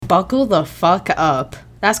Buckle the fuck up.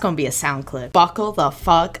 That's gonna be a sound clip. Buckle the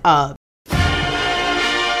fuck up.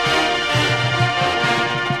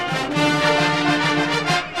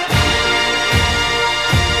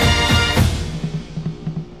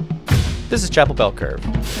 This is Chapel Bell Curve,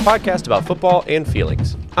 a podcast about football and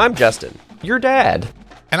feelings. I'm Justin, your dad.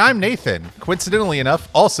 And I'm Nathan, coincidentally enough,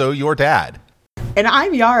 also your dad. And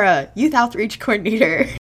I'm Yara, Youth Outreach Coordinator.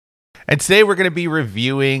 And today we're going to be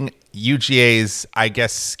reviewing UGA's,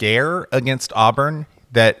 scare against Auburn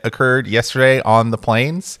that occurred yesterday on the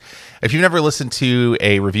Plains. If you've never listened to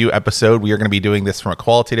a review episode, we are going to be doing this from a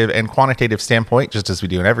qualitative and quantitative standpoint, just as we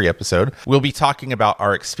do in every episode. We'll be talking about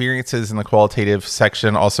our experiences in the qualitative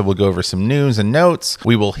section. Also, we'll go over some news and notes.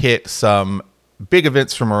 We will hit some big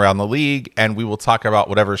events from around the league, and we will talk about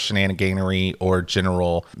whatever shenaniganery or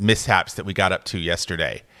general mishaps that we got up to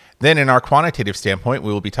yesterday. Then in our quantitative standpoint,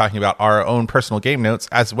 we will be talking about our own personal game notes,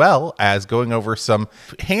 as well as going over some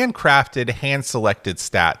handcrafted, hand-selected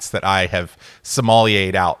stats that I have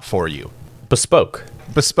sommeliered out for you. Bespoke.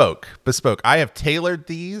 I have tailored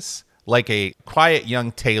these like a quiet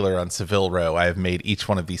young tailor on Seville Row. I have made each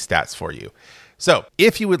one of these stats for you. So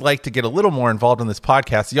if you would like to get a little more involved in this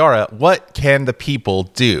podcast, Yara, what can the people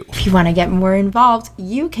do? If you want to get more involved,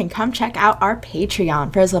 you can come check out our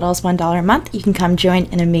Patreon. For as little as $1 a month, you can come join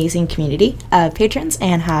an amazing community of patrons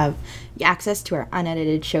and have access to our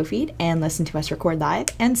unedited show feed and listen to us record live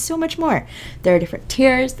and so much more. There are different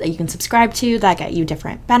tiers that you can subscribe to that get you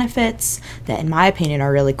different benefits that, in my opinion,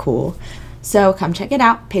 are really cool. So come check it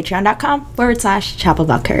out, patreon.com/Chapel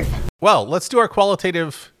Bell Curve. Well, let's do our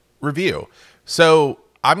qualitative review. So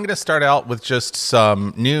I'm going to start out with just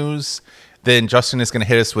some news. Then Justin is going to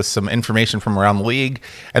hit us with some information from around the league.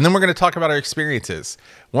 And then we're going to talk about our experiences.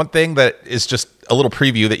 One thing that is just a little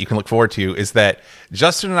preview that you can look forward to is that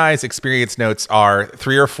Justin and I's experience notes are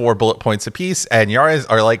 3 or 4 bullet points apiece, and Yara's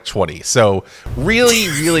are like 20. So really,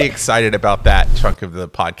 really excited about that chunk of the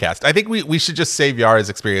podcast. I think we should just save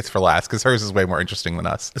Yara's experience for last because hers is way more interesting than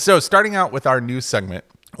us. So starting out with our news segment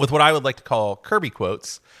with what I would like to call Kirby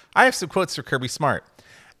quotes, I have some quotes for Kirby Smart.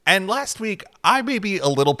 And last week, I maybe a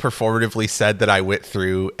little performatively said that I went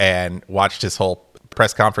through and watched his whole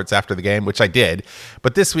press conference after the game, which I did.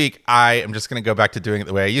 But this week, I am just going to go back to doing it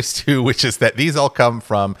the way I used to, which is that these all come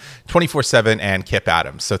from 24/7 and Kip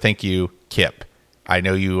Adams. So thank you, Kip. I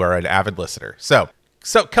know you are an avid listener. So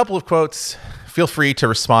a couple of quotes. Feel free to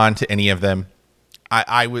respond to any of them.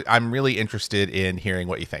 I'm really interested in hearing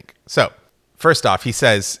what you think. So first off, he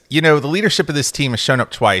says, the leadership of this team has shown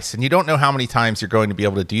up twice, and you don't know how many times you're going to be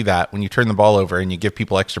able to do that when you turn the ball over and you give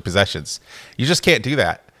people extra possessions. You just can't do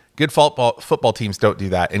that. Good football teams don't do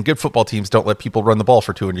that, and good football teams don't let people run the ball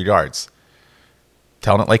for 200 yards.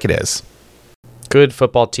 Telling it like it is. Good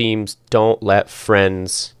football teams don't let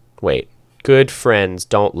good friends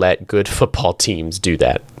don't let good football teams do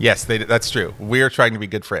that. Yes, that's true. We are trying to be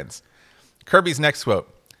good friends. Kirby's next quote.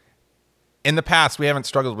 In the past, we haven't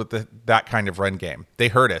struggled with that kind of run game. They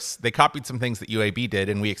hurt us. They copied some things that UAB did,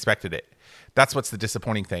 and we expected it. That's what's the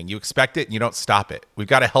disappointing thing. You expect it, and you don't stop it. We've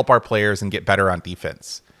got to help our players and get better on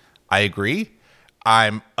defense. I agree.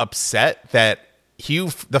 I'm upset that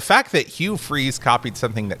the fact that Hugh Freeze copied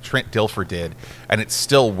something that Trent Dilfer did, and it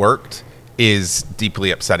still worked, is deeply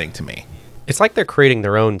upsetting to me. It's like they're creating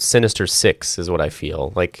their own Sinister Six, is what I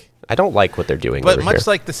feel. Like, I don't like what they're doing. But much here.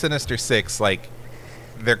 like the Sinister Six,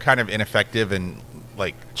 they're kind of ineffective and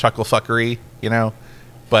chuckle fuckery,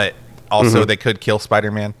 but also they could kill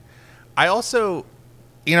Spider-Man. I also,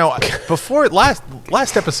 before last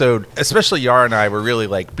episode, especially Yara and I were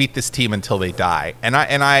really beat this team until they die. And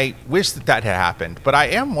I wish that had happened, but I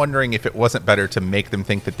am wondering if it wasn't better to make them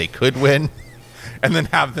think that they could win and then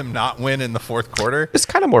have them not win in the fourth quarter. It's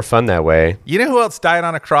kind of more fun that way. You know who else died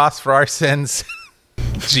on a cross for our sins?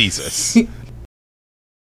 Jesus.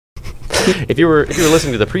 If you were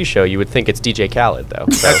listening to the pre-show, you would think it's DJ Khaled, though.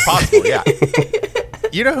 So. That's possible, yeah.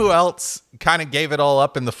 You know who else kind of gave it all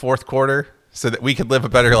up in the fourth quarter so that we could live a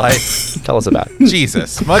better life? Tell us about it.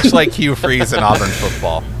 Jesus. Much like Hugh Freeze and Auburn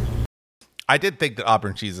football. I did think that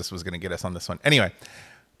Auburn Jesus was going to get us on this one. Anyway,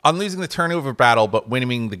 on losing the turnover battle but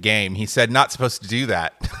winning the game, he said not supposed to do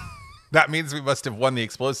that. That means we must have won the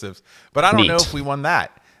explosives. But I don't know if we won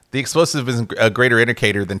that. The explosive is a greater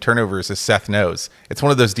indicator than turnovers, as Seth knows. It's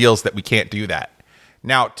one of those deals that we can't do that.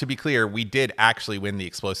 Now, to be clear, we did actually win the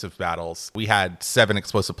explosive battles. We had 7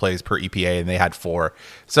 explosive plays per EPA, and they had 4.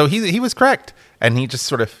 So he was correct, and he just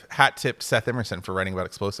sort of hat-tipped Seth Emerson for writing about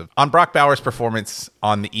explosive. On Brock Bowers' performance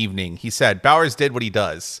on the evening, he said, Bowers did what he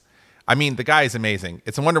does. I mean, the guy is amazing.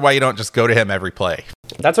 It's a wonder why you don't just go to him every play.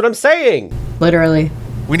 That's what I'm saying. Literally.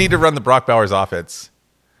 We need to run the Brock Bowers offense.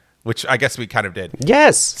 which I guess we kind of did.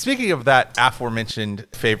 Yes. Speaking of that aforementioned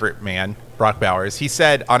favorite man, Brock Bowers, he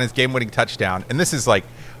said on his game-winning touchdown, and this is like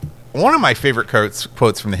one of my favorite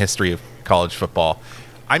quotes from the history of college football.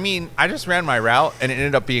 I mean, I just ran my route and it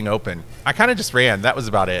ended up being open. I kind of just ran. That was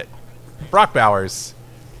about it. Brock Bowers,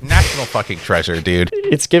 national fucking treasure, dude.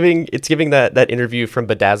 It's giving that interview from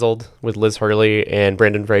Bedazzled with Liz Hurley and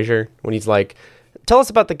Brendan Fraser when he's like, tell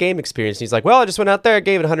us about the game experience. And he's like, well, I just went out there, I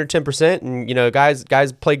gave it 110%, and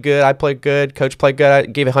guys played good, I played good, coach played good, I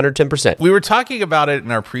gave it 110%. We were talking about it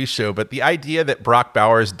in our pre-show, but the idea that Brock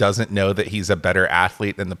Bowers doesn't know that he's a better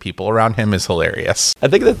athlete than the people around him is hilarious. I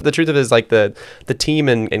think that the truth of it is like the team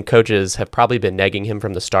and coaches have probably been negging him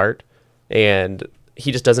from the start, and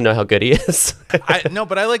he just doesn't know how good he is. No,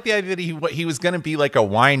 but I like the idea that he was going to be like a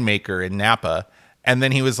winemaker in Napa, and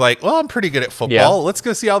then he was like, well, I'm pretty good at football. Yeah. Let's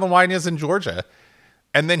go see how the wine is in Georgia.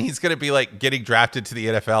 And then he's going to be like getting drafted to the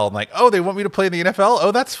NFL and like, oh, they want me to play in the NFL?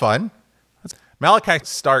 Oh, that's fun. Malachi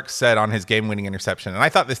Starks said on his game-winning interception, and I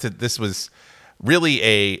thought this was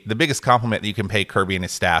really the biggest compliment that you can pay Kirby and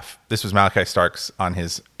his staff. This was Malachi Starks on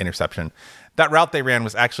his interception. That route they ran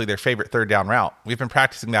was actually their favorite third down route. We've been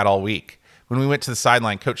practicing that all week. When we went to the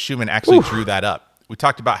sideline, Coach Schumann actually drew that up. We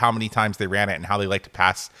talked about how many times they ran it and how they like to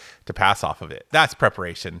pass off of it. That's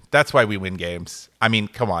preparation. That's why we win games. I mean,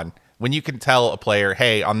 come on. When you can tell a player,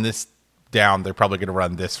 hey, on this down, they're probably going to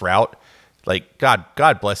run this route. Like, God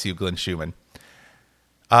bless you, Glenn Schumann.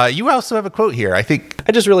 You also have a quote here. I think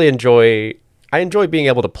I just really enjoy being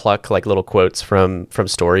able to pluck like little quotes from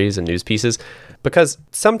stories and news pieces, because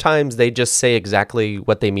sometimes they just say exactly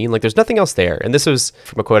what they mean. Like there's nothing else there. And this was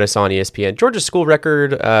from a quote I saw on ESPN. Georgia's school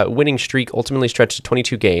record winning streak ultimately stretched to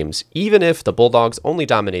 22 games, even if the Bulldogs only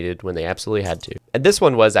dominated when they absolutely had to. And this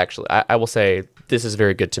one was actually, I will say, this is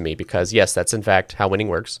very good to me because yes, that's in fact how winning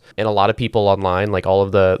works. And a lot of people online, like all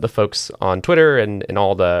of the folks on Twitter and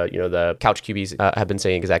all the the couch QBs have been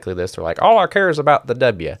saying exactly this. They're like, all I care is about the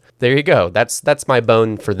W. There you go. That's my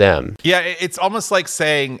bone for them. Yeah, it's almost like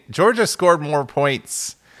saying Georgia scored more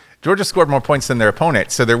points than their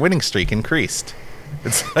opponent, so their winning streak increased.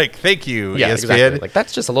 It's like, thank you, yeah, ESPN. Exactly. Like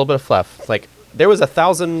that's just a little bit of fluff. Like there was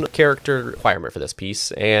 1,000 character requirement for this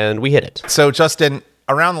piece, and we hit it. So Justin,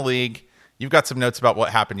 around the league, you've got some notes about what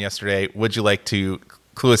happened yesterday. Would you like to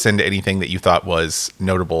clue us into anything that you thought was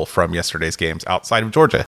notable from yesterday's games outside of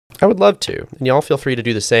Georgia? I would love to. And y'all feel free to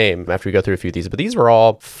do the same after we go through a few of these. But these were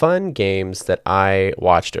all fun games that I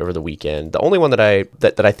watched over the weekend. The only one that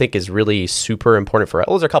I think is really super important for us,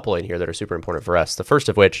 well, there's a couple in here that are super important for us. The first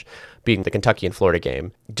of which being the Kentucky and Florida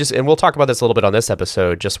game. And we'll talk about this a little bit on this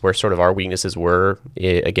episode, just where sort of our weaknesses were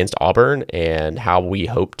against Auburn and how we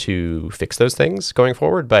hope to fix those things going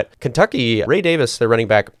forward. But Kentucky, Ray Davis, their running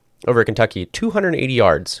back over at Kentucky, 280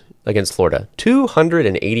 yards against Florida.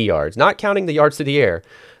 280 yards, not counting the yards through the air.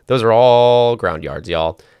 Those are all ground yards,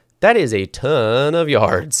 y'all. That is a ton of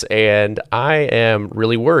yards, and I am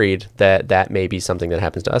really worried that may be something that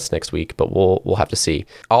happens to us next week, but we'll have to see.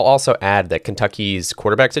 I'll also add that Kentucky's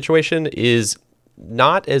quarterback situation is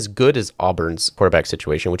not as good as Auburn's quarterback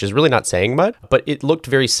situation, which is really not saying much, but it looked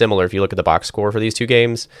very similar if you look at the box score for these two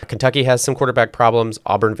games. Kentucky has some quarterback problems.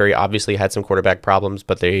 Auburn very obviously had some quarterback problems,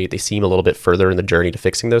 but they seem a little bit further in the journey to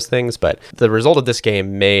fixing those things. But the result of this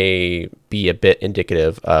game may be a bit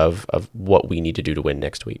indicative of what we need to do to win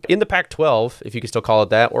next week. In the Pac-12, if you can still call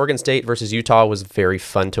it that, Oregon State versus Utah was very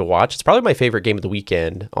fun to watch. It's probably my favorite game of the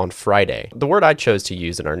weekend on Friday. The word I chose to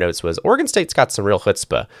use in our notes was Oregon State's got some real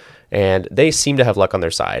chutzpah. And they seem to have luck on their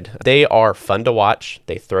side. They are fun to watch.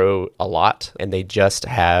 They throw a lot, and they just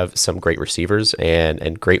have some great receivers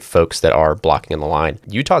and great folks that are blocking on the line.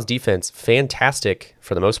 Utah's defense, fantastic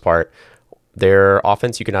for the most part. Their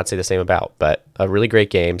offense, you cannot say the same about, but a really great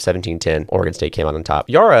game, 17-10. Oregon State came out on top.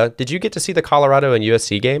 Yara, did you get to see the Colorado and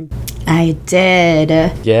USC game? I did.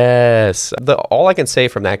 Yes. All I can say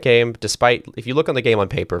from that game, despite, if you look on the game on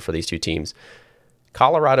paper for these two teams,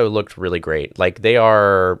 Colorado looked really great. Like they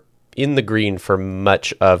are in the green for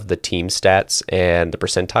much of the team stats and the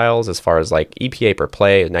percentiles as far as like EPA per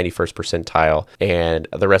play, 91st percentile, and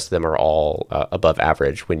the rest of them are all above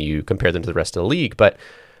average when you compare them to the rest of the league. But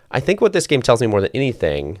I think what this game tells me more than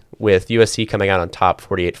anything, with USC coming out on top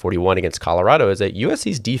 48-41 against Colorado, is that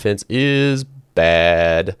USC's defense is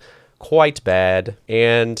bad, quite bad,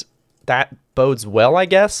 and that bodes well, I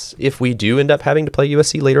guess, if we do end up having to play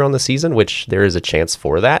USC later on the season, which there is a chance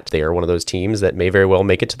for that. They are one of those teams that may very well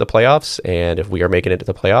make it to the playoffs. And if we are making it to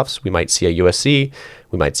the playoffs, we might see a USC,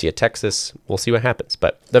 we might see a Texas. We'll see what happens.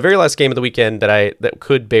 But the very last game of the weekend that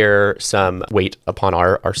could bear some weight upon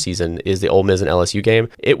our season is the Ole Miss and LSU game.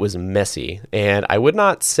 It was messy. And I would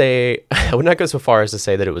not go so far as to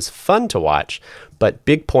say that it was fun to watch, but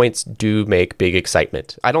big points do make big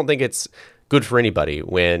excitement. I don't think it's good for anybody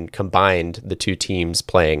when combined the two teams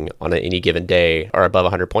playing on any given day are above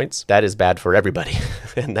 100 points. That is bad for everybody.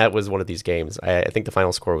 And that was one of these games. I think the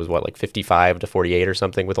final score was 55-48 or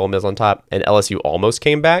something with Ole Miss on top. And LSU almost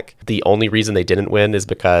came back. The only reason they didn't win is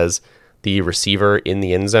because the receiver in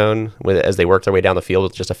the end zone, as they worked their way down the field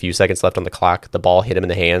with just a few seconds left on the clock, the ball hit him in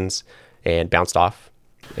the hands and bounced off.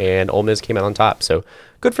 And Ole Miss came out on top. So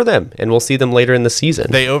good for them. And we'll see them later in the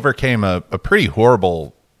season. They overcame a pretty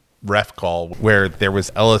horrible ref call where there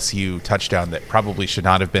was LSU touchdown that probably should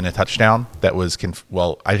not have been a touchdown. That was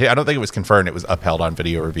I don't think it was confirmed. It was upheld on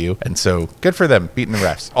video review, and so good for them beating the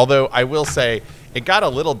refs. Although I will say it got a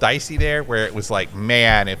little dicey there, where it was like,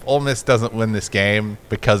 man, if Ole Miss doesn't win this game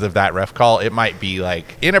because of that ref call, it might be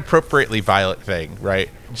like inappropriately violent thing,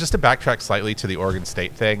 right? Just to backtrack slightly to the Oregon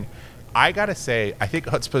State thing, I gotta say, I think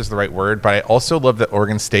chutzpah is the right word, but I also love that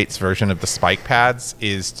Oregon State's version of the spike pads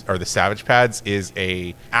or the Savage pads is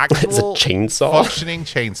a actual chainsaw, functioning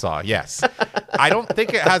chainsaw. Yes, I don't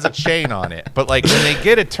think it has a chain on it, but like when they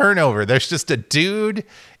get a turnover, there's just a dude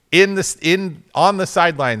on the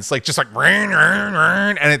sidelines, like just like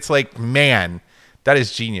and it's like, man, that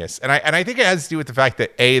is genius. And I think it has to do with the fact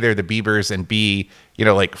that A, they're the Beavers, and B,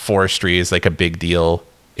 like forestry is like a big deal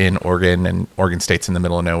in Oregon, and Oregon State's in the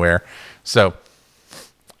middle of nowhere. So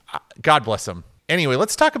God bless them. Anyway,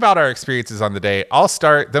 let's talk about our experiences on the day. I'll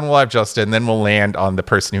start, then we'll have Justin, then we'll land on the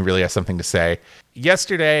person who really has something to say.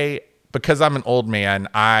 Yesterday, because I'm an old man,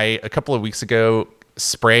 a couple of weeks ago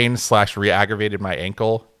sprained/re-aggravated my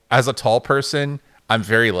ankle. As a tall person, I'm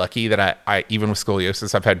very lucky that I even with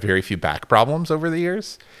scoliosis, I've had very few back problems over the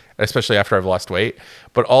years, especially after I've lost weight.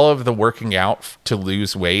 But all of the working out to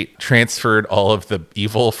lose weight transferred all of the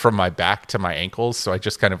evil from my back to my ankles. So I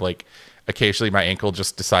just kind of like, occasionally my ankle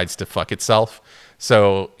just decides to fuck itself.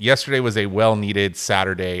 So yesterday was a well-needed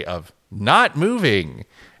Saturday of not moving.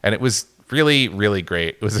 And it was really, really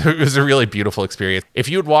great. It was a really beautiful experience. If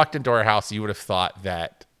you had walked into our house, you would have thought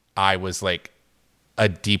that I was like a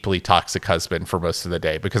deeply toxic husband for most of the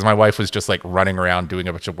day, because my wife was just like running around doing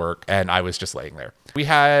a bunch of work and I was just laying there. We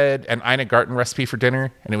had an Ina Garten recipe for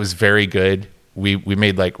dinner and it was very good. We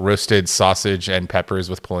made like roasted sausage and peppers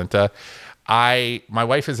with polenta. My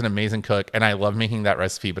wife is an amazing cook and I love making that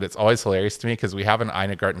recipe, but it's always hilarious to me because we have an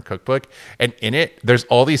Ina Garten cookbook and in it, there's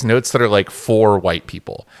all these notes that are like for white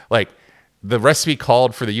people. Like, the recipe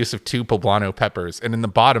called for the use of 2 poblano peppers. And in the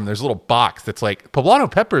bottom, there's a little box that's like, poblano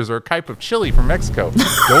peppers are a type of chili from Mexico.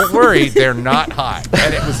 Don't worry, they're not hot.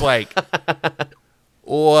 And it was like,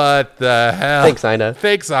 what the hell? Thanks,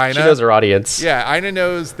 Ina. She knows her audience. Yeah, Ina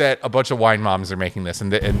knows that a bunch of wine moms are making this.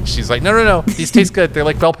 And she's like, no, these taste good. They're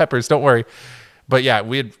like bell peppers, don't worry. But yeah,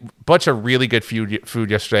 we had a bunch of really good food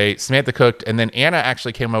yesterday. Samantha cooked, and then Anna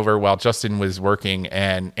actually came over while Justin was working,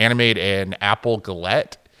 and Anna made an apple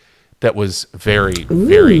galette that was very,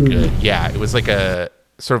 very good. Yeah, it was like a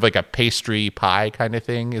sort of like a pastry pie kind of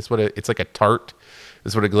thing. It's like a tart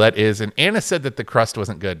is what a galette is. And Anna said that the crust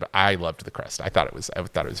wasn't good, but I loved the crust. I thought it was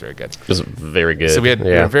very good. It was very good. So we had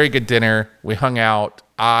a very good dinner. We hung out.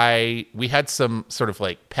 We had some sort of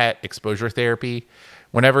like pet exposure therapy.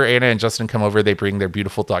 Whenever Anna and Justin come over, they bring their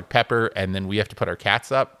beautiful dog Pepper, and then we have to put our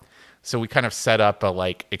cats up. So we kind of set up a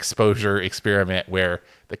like exposure experiment where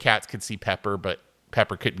the cats could see Pepper, but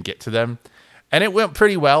Pepper couldn't get to them, and it went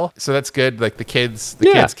pretty well. So that's good. Like the kids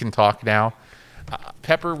can talk now.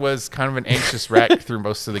 Pepper was kind of an anxious wreck through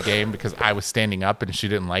most of the game because I was standing up and she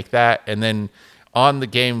didn't like that. And then on the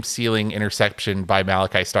game sealing interception by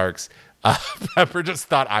Malachi Starks, Pepper just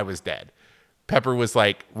thought I was dead. Pepper was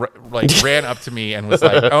like ran up to me and was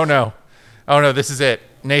like, oh no, this is it.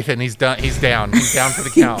 Nathan, he's done. He's down for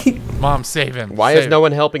the count. Mom, save him. Why is no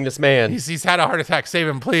one helping this man? He's had a heart attack. Save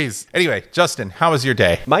him, please. Anyway, Justin, how was your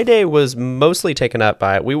day? My day was mostly taken up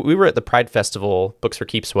by, we were at the Pride Festival, Books for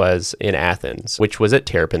Keeps was in Athens, which was at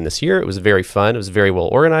Terrapin this year. It was very fun. It was very well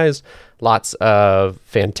organized. Lots of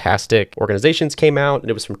fantastic organizations came out,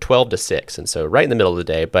 and it was from 12 to 6, and so right in the middle of the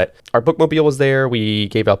day. But our bookmobile was there. We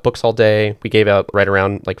gave out books all day. We gave out right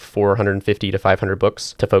around like 450 to 500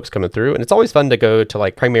 books to folks coming through, and it's always fun to go to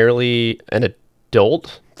like primarily an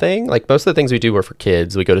adult thing. Like most of the things we do are for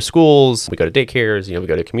kids. We go to schools, we go to daycares, we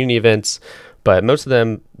go to community events. But most of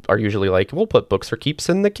them are usually like, we'll put books for keeps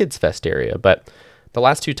in the Kids Fest area. But the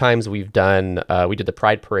last 2 times we've done, we did the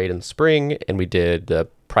Pride Parade in the spring, and we did the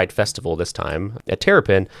Pride Festival this time at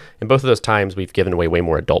Terrapin. And both of those times we've given away way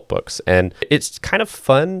more adult books. And it's kind of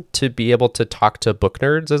fun to be able to talk to book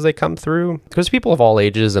nerds as they come through, because people of all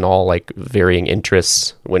ages and all like varying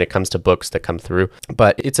interests when it comes to books that come through.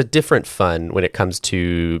 But it's a different fun when it comes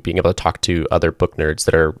to being able to talk to other book nerds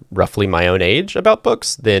that are roughly my own age about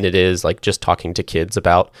books than it is like just talking to kids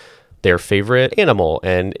about their favorite animal,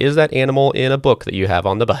 and is that animal in a book that you have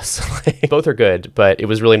on the bus? Both are good, but it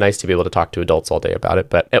was really nice to be able to talk to adults all day about it.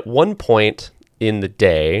 But at one point in the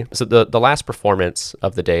day, so the last performance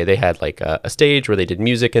of the day, they had like a stage where they did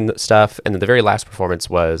music and stuff, and then the very last performance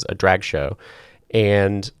was a drag show.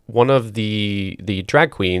 And one of the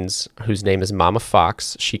drag queens, whose name is Mama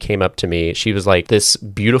Fox, she came up to me. She was like this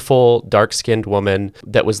beautiful, dark-skinned woman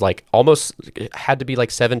that was like almost had to be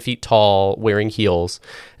like 7 feet tall, wearing heels.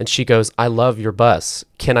 And she goes, "I love your bus.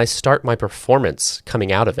 Can I start my performance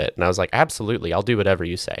coming out of it?" And I was like, "Absolutely. I'll do whatever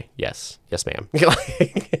you say." Yes, ma'am.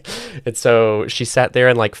 And so she sat there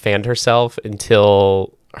and like fanned herself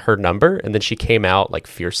until her number, and then she came out like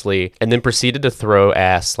fiercely and then proceeded to throw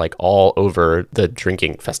ass like all over the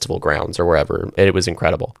drinking festival grounds or wherever. And it was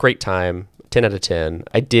incredible. Great time. 10 out of 10.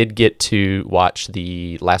 I did get to watch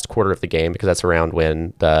the last quarter of the game because that's around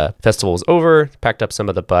when the festival was over, packed up some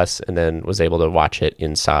of the bus, and then was able to watch it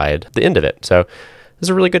inside the end of it. So it was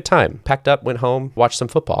a really good time. Packed up, went home, watched some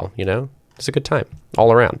football, It's a good time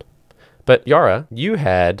all around. But Yara, you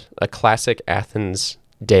had a classic Athens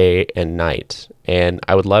day and night, and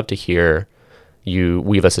I would love to hear you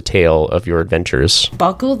weave us a tale of your adventures.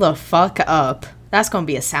 Buckle the fuck up. That's gonna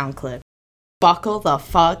be a sound clip. Buckle the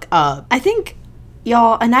fuck up. I think,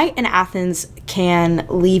 y'all, a night in Athens can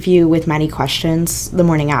leave you with many questions the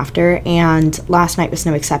morning after, and last night was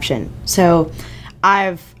no exception. So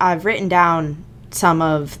I've written down some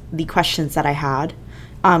of the questions that I had,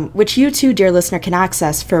 which you too, dear listener, can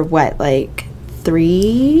access for what, like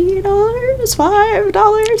 $3,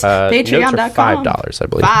 $5? Patreon.com. $5, I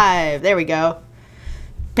believe. $5. There we go.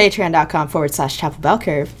 Patreon.com/Chapel Bell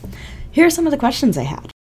Curve. Here are some of the questions I had.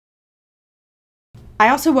 I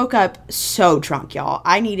also woke up so drunk, y'all.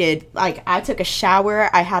 I took a shower.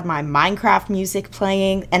 I had my Minecraft music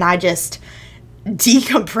playing, and I just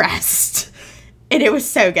decompressed. And it was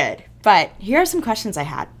so good. But here are some questions I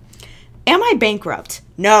had. Am I bankrupt?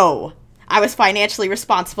 No. I was financially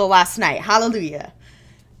responsible last night. Hallelujah.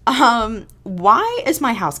 Why is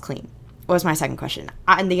my house clean? Was my second question.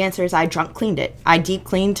 And the answer is I drunk cleaned it. I deep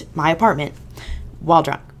cleaned my apartment while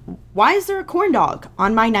drunk. Why is there a corn dog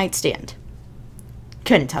on my nightstand?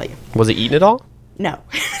 Couldn't tell you. Was it eaten at all? No.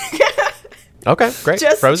 Okay, great.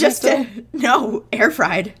 Frozen still? No, air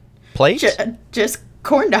fried. Plate? Just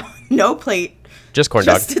corn dog. No plate. Just corn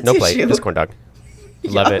dog. No plate. Tissue. Just corn dog.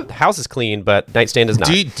 Love it. House is clean, but nightstand is not.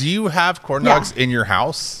 Do you have corn dogs in your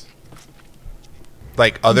house?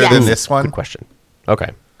 Like, other than this one? Good question. Okay.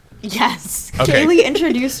 Yes. Okay. Kaylee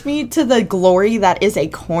introduced me to the glory that is a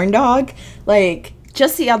corn dog, like,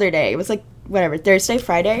 just the other day. It was like, whatever, Thursday,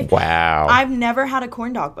 Friday. Wow. I've never had a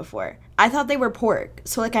corn dog before. I thought they were pork,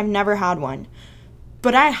 so, like, I've never had one.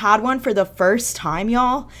 But I had one for the first time,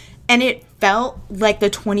 y'all, and it felt like the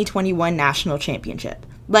 2021 national championship.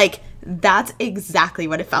 Like, that's exactly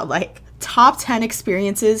what it felt like. Top 10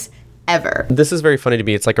 experiences ever. This is very funny to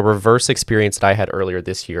me. It's like a reverse experience that I had earlier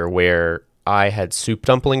this year where I had soup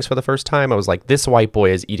dumplings for the first time. I was like, this white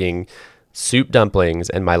boy is eating soup dumplings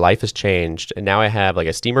and my life has changed. And now I have like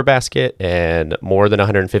a steamer basket and more than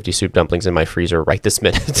 150 soup dumplings in my freezer right this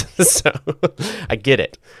minute. So I get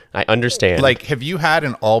it. I understand. Like, have you had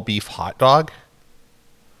an all beef hot dog?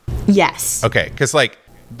 Yes. Okay, because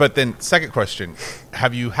but then second question,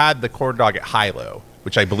 have you had the corn dog at Hilo,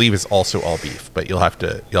 which I believe is also all beef, but you'll have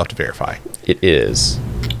to verify. It is.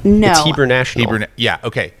 No. It's Hebrew National. Yeah,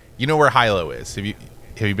 okay. You know where Hilo is. Have you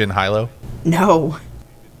been to Hilo? No.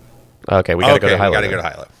 Okay, we gotta go to Hilo. We gotta go to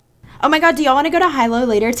Hilo. Oh my god, do y'all want to go to Hilo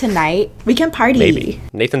later tonight? We can party. Maybe.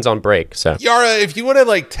 Nathan's on break, so. Yara, if you want to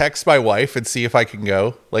like text my wife and see if I can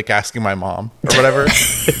go, like asking my mom or whatever,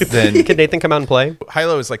 then Can Nathan come out and play?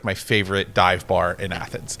 Hilo is like my favorite dive bar in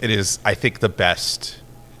Athens. It is, I think, the best.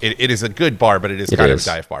 It is a good bar, but it is kind of a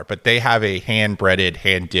dive bar. But they have a hand-breaded,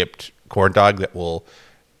 hand-dipped corn dog that will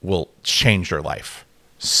change your life.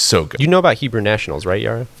 So good. You know about Hebrew Nationals, right,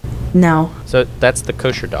 Yara? No. So that's the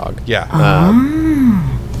kosher dog. Yeah.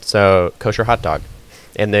 So kosher hot dog.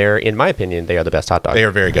 And they're, in my opinion, they are the best hot dog. They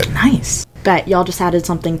are very good. Nice. Bet y'all just added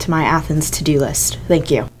something to my Athens to-do list. Thank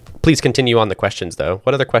you. Please continue on the questions, though.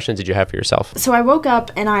 What other questions did you have for yourself? So I woke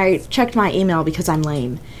up and I checked my email because I'm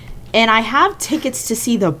lame. And I have tickets to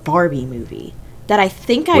see the Barbie movie that I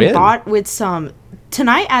think I When? bought with some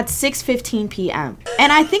tonight at 6:15 p.m.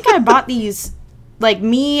 And I think I bought these, like,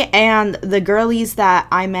 me and the girlies that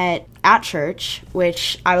I met at church,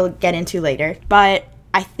 which I will get into later. But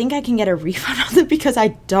I think I can get a refund on them because I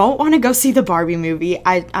don't want to go see the Barbie movie.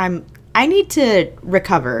 I need to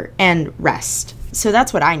recover and rest. So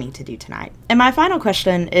that's what I need to do tonight. And my final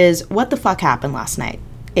question is, what the fuck happened last night?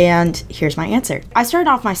 And here's my answer. I started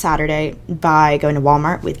off my Saturday by going to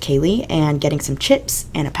Walmart with Kaylee and getting some chips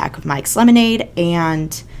and a pack of Mike's Lemonade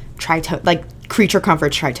and Creature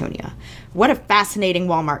Comforts Tritonia. What a fascinating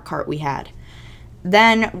Walmart cart we had.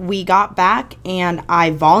 Then we got back and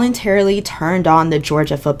I voluntarily turned on the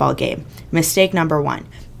Georgia football game. Mistake number 1.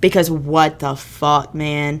 Because what the fuck,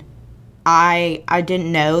 man? I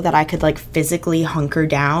didn't know that I could, like, physically hunker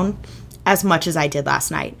down as much as I did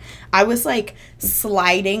last night. I was, like,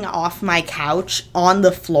 sliding off my couch on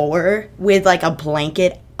the floor with, like, a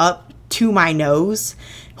blanket up to my nose,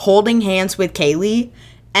 holding hands with Kaylee,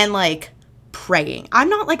 and, like, praying. I'm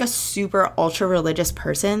not, like, a super ultra religious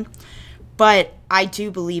person, but I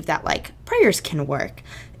do believe that, like, prayers can work.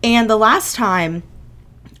 And the last time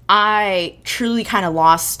I truly kind of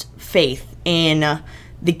lost faith in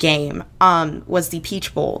the game was the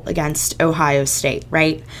Peach Bowl against Ohio State,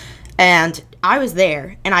 right? And I was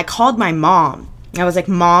there, and I called my mom. I was like,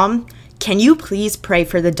 Mom, can you please pray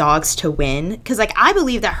for the Dogs to win? Because, like, I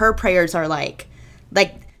believe that her prayers are, like,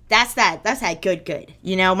 that's that good,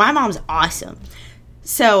 you know? My mom's awesome.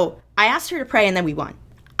 So I asked her to pray, and then we won.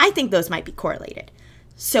 I think those might be correlated.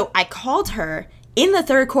 So I called her in the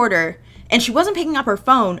third quarter, and she wasn't picking up her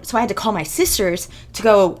phone, so I had to call my sisters to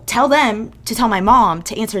go tell them to tell my mom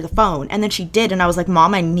to answer the phone. And then she did, and I was like,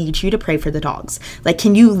 Mom, I need you to pray for the Dogs. Like,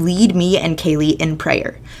 can you lead me and Kaylee in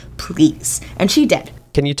prayer, please? And she did.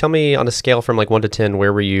 Can you tell me on a scale from, like, 1 to 10,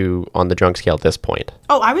 where were you on the drunk scale at this point?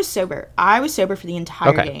 Oh, I was sober. I was sober for the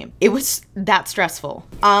entire Okay. game. It was that stressful.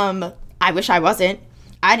 I wish I wasn't.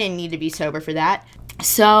 I didn't need to be sober for that.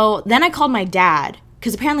 So then I called my dad,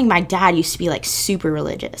 because apparently my dad used to be, like, super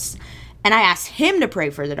religious. And I asked him to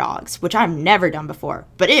pray for the Dogs, which I've never done before,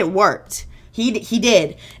 but it worked. He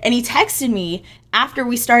did. And he texted me after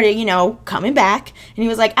we started, you know, coming back, and he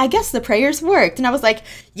was like, I guess the prayers worked. And I was like,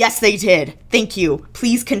 yes, they did. Thank you.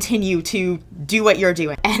 Please continue to do what you're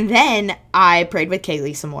doing. And then I prayed with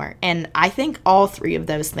Kaylee some more. And I think all 3 of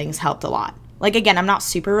those things helped a lot. Like, again, I'm not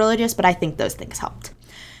super religious, but I think those things helped.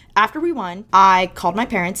 After we won, I called my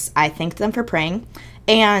parents. I thanked them for praying.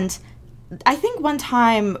 And I think one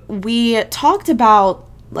time we talked about,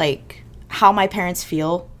 like, how my parents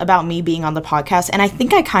feel about me being on the podcast, and I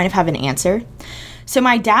think I kind of have an answer. So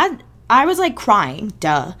my dad, I was, like, crying,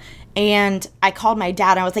 and I called my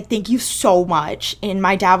dad, and I was like, thank you so much. And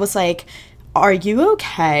my dad was like, are you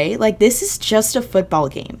okay? Like, this is just a football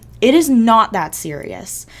game. It is not that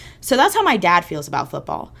serious. So that's how my dad feels about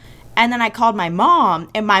football. And then I called my mom,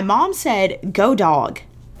 and my mom said, go Dawg,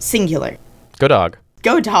 singular. Go Dog.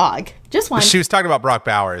 Go Dawg. Just one. She was talking about Brock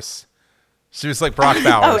Bowers. She was like, Brock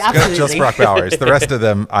Bowers. absolutely. Just Brock Bowers. The rest of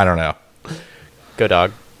them, I don't know. Go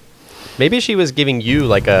Dog. Maybe she was giving you,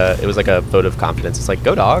 like, it was like a vote of confidence. It's like,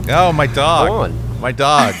 go Dog. Oh, my dog. Go on. My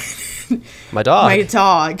dog. My dog. My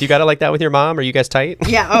dog. Do you got it like that with your mom? Are you guys tight?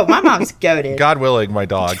 Yeah, oh, my mom's goated. God willing, my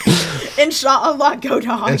dog. Inshallah, go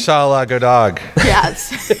Dawg. Inshallah, go dog.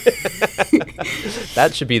 Yes.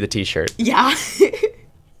 That should be the t-shirt. Yeah.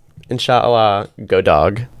 Inshallah, go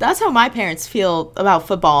Dog. That's how my parents feel about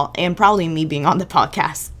football, and probably me being on the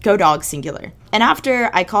podcast. Go Dawg, singular. And after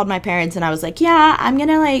I called my parents and I was like, yeah, I'm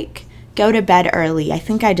gonna, like, go to bed early. I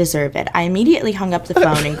think I deserve it. I immediately hung up the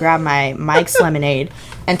phone and grabbed my Mike's Lemonade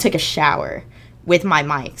and took a shower with my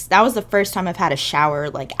Mike's. That was the first time I've had a shower,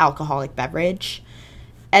 like, alcoholic beverage.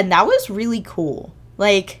 And that was really cool.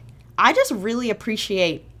 Like, I just really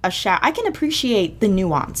appreciate a shower. I can appreciate the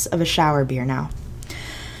nuance of a shower beer now.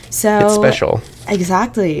 So It's special.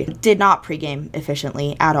 Exactly. Did not pregame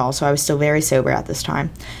efficiently at all, so I was still very sober at this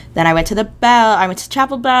time. Then I went to the Bell. I went to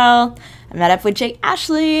Chapel Bell. I met up with Jake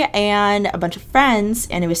Ashley and a bunch of friends,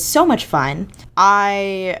 and it was so much fun.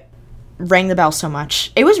 I rang the bell so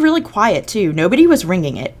much. It was really quiet, too. Nobody was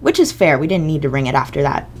ringing it, which is fair. We didn't need to ring it after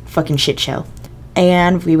that fucking shit show.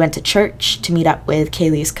 And we went to church to meet up with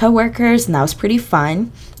Kaylee's coworkers, and that was pretty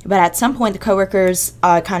fun. But at some point, the coworkers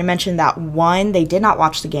kind of mentioned that, 1, they did not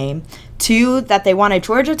watch the game, 2, that they wanted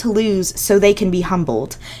Georgia to lose so they can be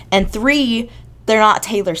humbled, and 3, they're not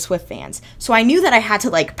Taylor Swift fans. So I knew that I had to,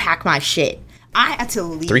 like, pack my shit. I had to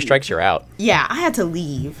leave. 3 strikes, you're out. Yeah, I had to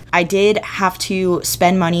leave. I did have to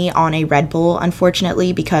spend money on a Red Bull,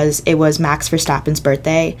 unfortunately, because it was Max Verstappen's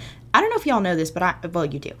birthday, I don't know if y'all know this, but well,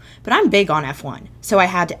 you do. But I'm big on F1, so I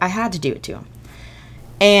had to do it to him.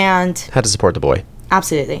 And had to support the boy.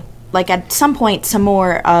 Absolutely. Like at some point, some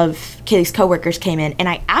more of Kaylee's coworkers came in, and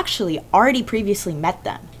I actually already previously met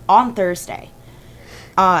them on Thursday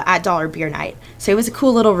at Dollar Beer Night. So it was a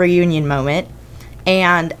cool little reunion moment.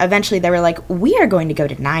 And eventually they were like, we are going to go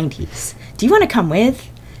to 90s. Do you want to come with?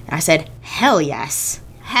 And I said, hell yes.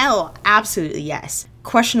 Hell, absolutely yes.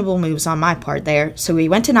 Questionable moves on my part there. So we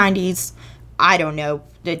went to 90s. I don't know.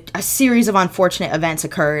 A series of unfortunate events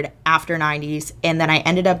occurred after 90s. And then I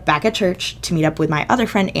ended up back at church to meet up with my other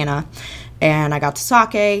friend, Anna. And I got to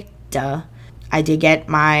sake. Duh. I did get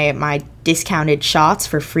my discounted shots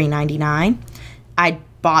for free 99. I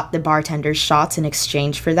bought the bartender's shots in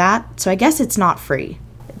exchange for that. So I guess it's not free.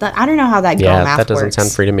 I don't know how that girl math works. Yeah, that doesn't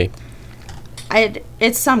sound free to me.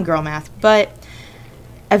 It's some girl math. But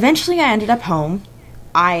eventually I ended up home.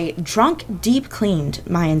 I drunk deep cleaned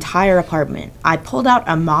my entire apartment. I pulled out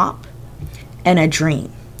a mop and a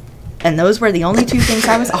dream. And those were the only two things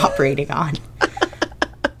I was operating on.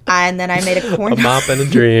 And then I made a corn dog. A mop and a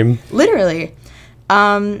dream. Literally.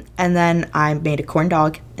 And then I made a corn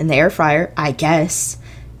dog in the air fryer, I guess.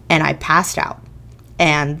 And I passed out.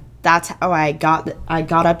 And that's how I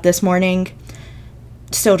got up this morning,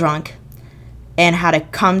 still drunk, and had a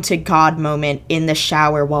come to God moment in the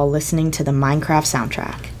shower while listening to the Minecraft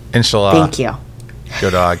soundtrack. Inshallah. Thank you. Go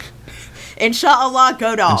Dawg. Inshallah,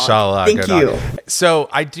 go Dawg. Inshallah, Thank go you. Dawg. So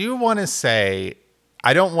I do want to say,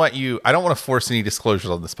 I don't want to force any disclosures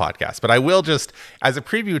on this podcast, but I will just, as a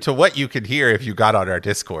preview to what you could hear if you got on our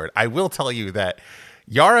Discord, I will tell you that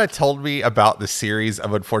Yara told me about the series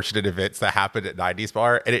of unfortunate events that happened at 90s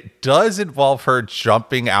Bar, and it does involve her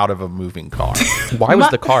jumping out of a moving car. Why was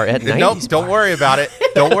the car at 90s Nope, Bar? don't worry about it.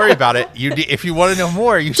 Don't worry about it. If you want to know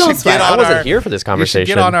more, you should get on I wasn't here for this conversation. You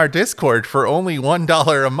should get on our Discord for only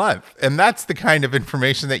 $1 a month, and that's the kind of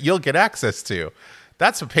information that you'll get access to.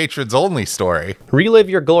 That's a patrons only story. Relive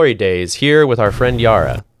your glory days here with our friend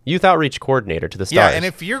Yara, youth outreach coordinator to the stars. Yeah, and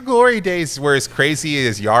if your glory days were as crazy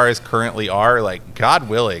as Yara's currently are, like, God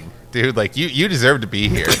willing, dude, like you deserve to be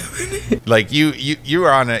here. Like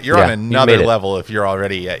you're on another level if you're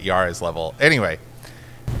already at Yara's level. Anyway,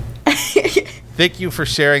 thank you for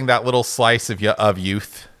sharing that little slice of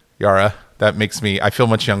youth, Yara. That makes me, I feel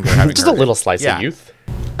much younger having just a little slice of youth.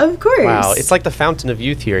 Of course. Wow, it's like the fountain of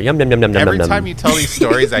youth here. Yum, yum, yum, yum, Every yum, time yum. you tell these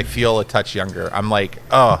stories, I feel a touch younger. I'm like,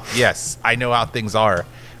 oh, yes, I know how things are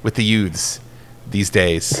with the youths these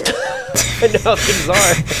days. I know how things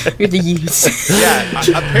are. You're the youths. Yeah,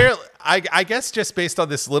 apparently, I guess just based on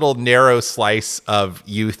this little narrow slice of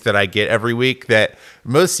youth that I get every week, that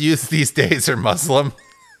most youth these days are Muslim.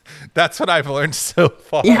 That's what I've learned so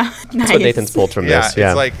far. Yeah, nice. That's what Nathan's pulled from this. Yeah,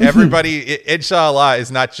 it's like everybody, inshallah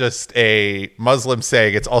is not just a Muslim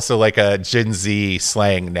saying, it's also like a Gen Z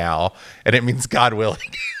slang now, and it means God willing.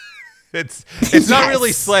 It's not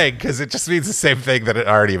really slang because it just means the same thing that it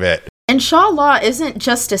already meant. Inshallah isn't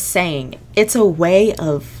just a saying. It's a way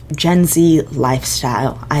of Gen Z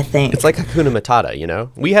lifestyle, I think. it's like Hakuna Matata, you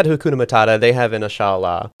know? We had Hakuna Matata, they have an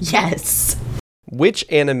Inshallah. Yes. Which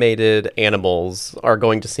animated animals are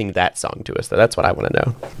going to sing that song to us, though? That's what I want to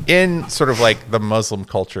know. In sort of like the Muslim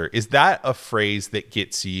culture, is that a phrase that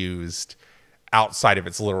gets used outside of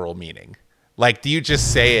its literal meaning? Like, do you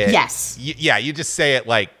just say it? Yes. You just say it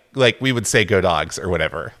like we would say go dogs or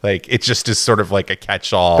whatever. Like, it just is sort of like a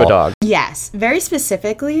catch-all. Go dog. Yes. Very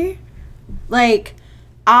specifically, like,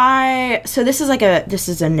 so this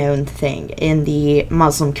is a known thing in the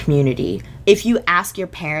Muslim community. If you ask your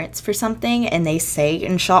parents for something and they say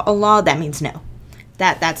inshallah, that means no.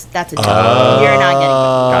 That's a joke. You're not getting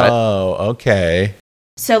it. Got it. Oh, okay.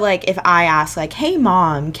 So like if I ask like, "Hey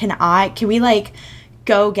mom, can we like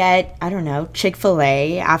go get, I don't know,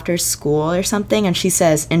 Chick-fil-A after school or something?" and she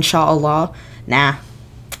says inshallah, nah.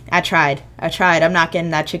 I tried. I'm not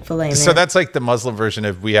getting that Chick-fil-A, man. So that's like the Muslim version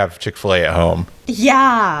of we have Chick-fil-A at home.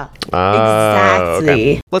 Yeah. Exactly.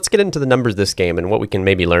 Okay. Let's get into the numbers of this game and what we can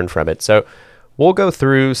maybe learn from it. So we'll go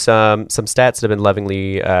through some stats that have been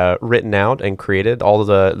lovingly written out and created, all of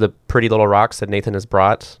the pretty little rocks that Nathan has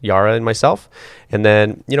brought, Yara and myself. And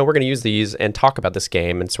then, we're going to use these and talk about this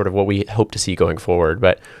game and sort of what we hope to see going forward.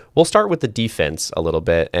 But we'll start with the defense a little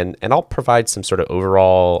bit, and I'll provide some sort of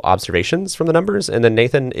overall observations from the numbers. And then,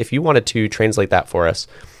 Nathan, if you wanted to translate that for us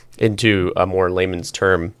into a more layman's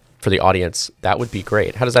term for the audience, that would be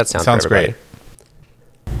great. How does that sound? Sounds for everybody?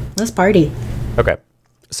 great. Let's party. Okay.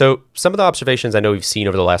 So some of the observations I know we've seen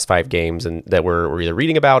over the last 5 games and that we're either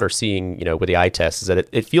reading about or seeing, with the eye test is that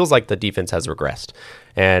it feels like the defense has regressed.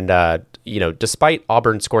 And, despite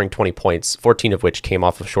Auburn scoring 20 points, 14 of which came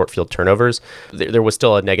off of short field turnovers, there was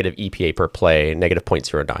still a negative EPA per play, negative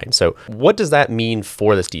 .09. So what does that mean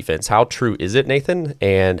for this defense? How true is it, Nathan?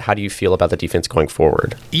 And how do you feel about the defense going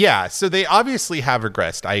forward? Yeah, so they obviously have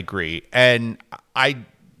regressed. I agree. And I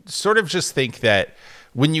sort of just think that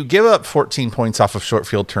when you give up 14 points off of short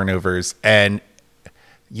field turnovers and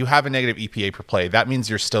you have a negative EPA per play, that means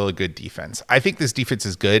you're still a good defense. I think this defense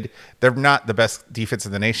is good. They're not the best defense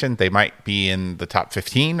in the nation. They might be in the top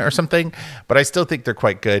 15 or something, but I still think they're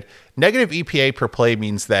quite good. Negative EPA per play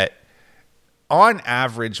means that on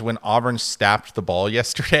average, when Auburn snapped the ball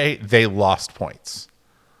yesterday, they lost points,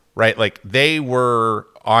 right? Like they were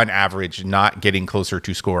on average not getting closer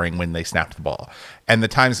to scoring when they snapped the ball. And the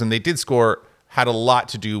times when they did score had a lot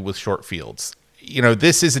to do with short fields.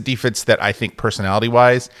 This is a defense that I think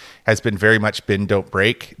personality-wise has been very much bend, don't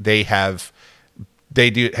break. They have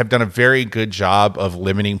done a very good job of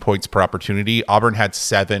limiting points per opportunity. Auburn had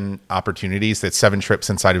 7 opportunities. That's 7 trips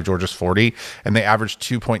inside of Georgia's 40, and they averaged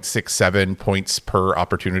 2.67 points per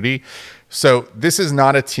opportunity. So this is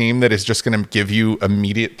not a team that is just going to give you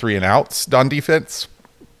immediate 3 and outs on defense,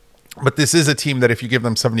 but this is a team that if you give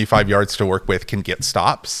them 75 yards to work with can get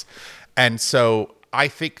stops. And so I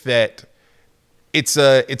think that it's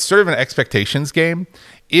sort of an expectations game.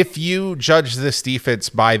 If you judge this defense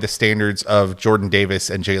by the standards of Jordan Davis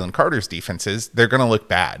and Jalen Carter's defenses, they're going to look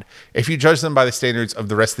bad. If you judge them by the standards of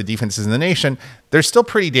the rest of the defenses in the nation, they're still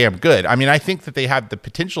pretty damn good. I mean, I think that they have the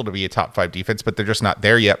potential to be a top 5 defense, but they're just not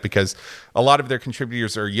there yet because a lot of their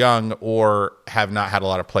contributors are young or have not had a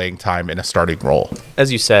lot of playing time in a starting role.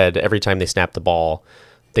 As you said, every time they snap the ball,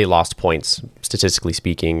 they lost points, statistically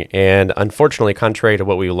speaking. And unfortunately, contrary to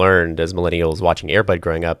what we learned as millennials watching Air Bud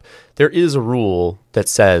growing up, there is a rule that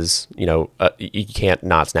says, you can't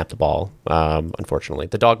not snap the ball, unfortunately.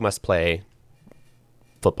 The dog must play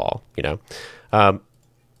football,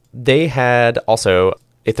 They had also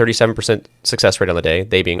a 37% success rate on the day,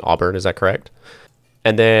 they being Auburn, is that correct?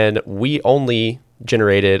 And then we only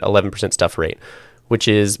generated 11% stuff rate, which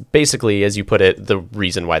is basically, as you put it, the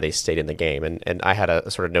reason why they stayed in the game. And I had a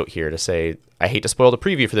sort of note here to say, I hate to spoil the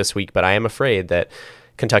preview for this week, but I am afraid that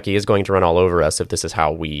Kentucky is going to run all over us if this is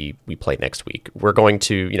how we play next week. We're going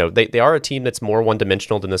to, they are a team that's more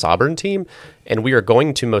one-dimensional than this Auburn team, and we are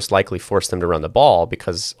going to most likely force them to run the ball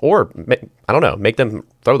make them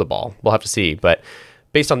throw the ball. We'll have to see, but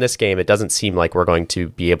based on this game, it doesn't seem like we're going to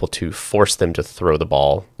be able to force them to throw the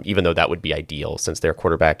ball, even though that would be ideal since their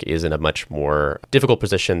quarterback is in a much more difficult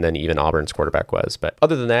position than even Auburn's quarterback was. But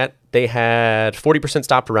other than that, they had 40%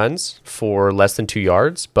 stopped runs for less than 2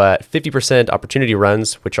 yards, but 50% opportunity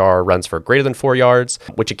runs, which are runs for greater than 4 yards,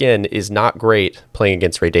 which again is not great playing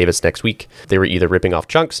against Ray Davis next week. They were either ripping off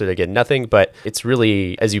chunks or they get nothing, but it's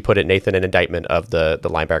really, as you put it, Nathan, an indictment of the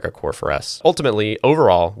linebacker core for us. Ultimately,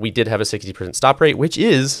 overall, we did have a 60% stop rate, which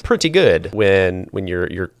is pretty good when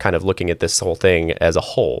you're kind of looking at this whole thing as a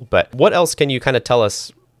whole. But what else can you kind of tell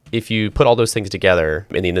us if you put all those things together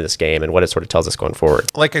in the end of this game and what it sort of tells us going forward?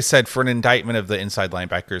 Like I said, for an indictment of the inside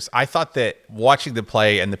linebackers, I thought that watching the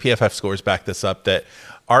play, and the PFF scores back this up, that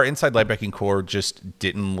our inside linebacking core just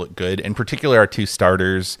didn't look good. In particular, our 2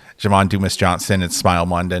 starters, Jamon Dumas-Johnson and Smile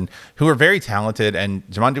Mondon, who are very talented, and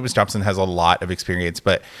Jamon Dumas-Johnson has a lot of experience,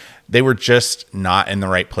 but they were just not in the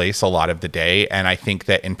right place a lot of the day. And I think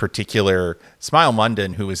that in particular, Smile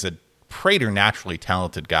Mondon, who is a preternaturally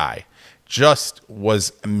talented guy, just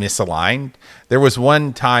was misaligned. There was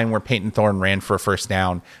one time where Peyton Thorne ran for a first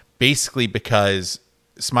down, basically because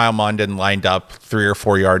Smile Mondon lined up 3 or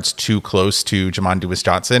 4 yards too close to Jamon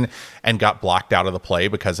Dumas-Johnson and got blocked out of the play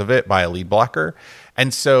because of it by a lead blocker.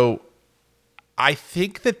 And so I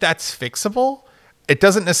think that that's fixable. It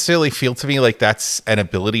doesn't necessarily feel to me like that's an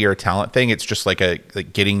ability or a talent thing. It's just like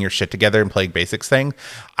getting your shit together and playing basics thing.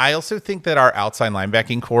 I also think that our outside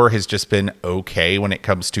linebacking core has just been okay when it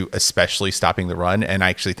comes to especially stopping the run. And I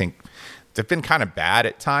actually think they've been kind of bad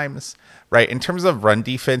at times, right? In terms of run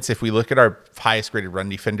defense, if we look at our highest graded run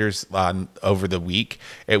defenders over the week,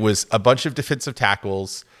 it was a bunch of defensive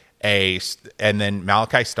tackles, and then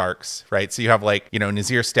Malachi Starks, right? So you have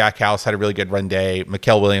Nazir Stackhouse had a really good run day.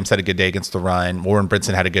 Mikael Williams had a good day against the run. Warren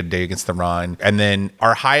Brinson had a good day against the run. And then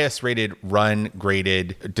our highest rated run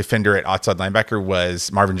graded defender at outside linebacker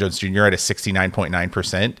was Marvin Jones Jr. at a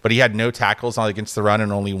 69.9%, but he had no tackles against the run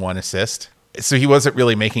and only 1 assist. So he wasn't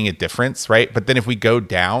really making a difference, right? But then if we go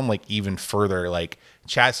down even further,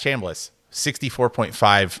 Chaz Chambliss,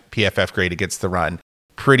 64.5 PFF grade against the run.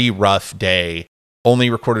 Pretty rough day.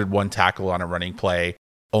 Only recorded 1 tackle on a running play.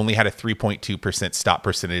 only had a 3.2% stop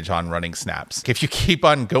percentage on running snaps. If you keep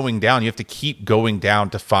on going down, you have to keep going down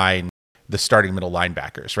to find the starting middle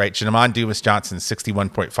linebackers, right? Janamon Dumas-Johnson,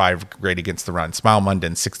 61.5 grade against the run. Smile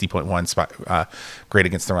Munden, 60.1 grade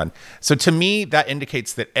against the run. So to me, that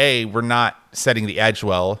indicates that A, we're not setting the edge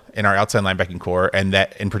well in our outside linebacking core, and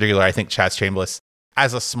that in particular, I think Chaz Chambliss,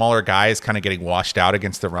 as a smaller guy, is kind of getting washed out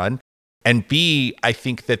against the run. And B, I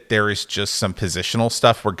think that there is just some positional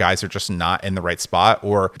stuff where guys are just not in the right spot,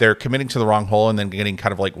 or they're committing to the wrong hole and then getting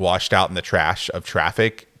kind of like washed out in the trash of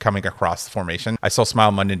traffic coming across the formation. I saw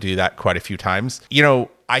Smile Munden do that quite a few times. You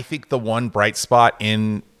know, I think the one bright spot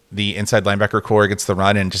in the inside linebacker core against the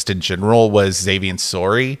run and just in general was Xavier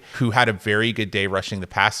Sori, who had a very good day rushing the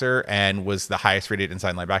passer and was the highest rated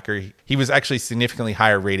inside linebacker. He was actually significantly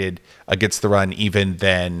higher rated against the run even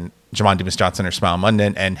than Jamon Dumas-Johnson or Smile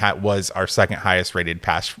Munden, and was our second highest rated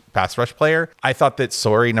pass rush player. I thought that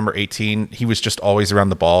Sori, number 18, he was just always around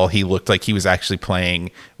the ball. He looked like he was actually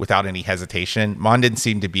playing without any hesitation. Munden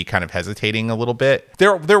seemed to be kind of hesitating a little bit.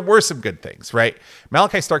 There were some good things, right?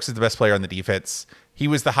 Malachi Starks is the best player on the defense. He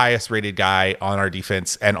was the highest rated guy on our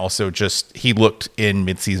defense, and also just he looked in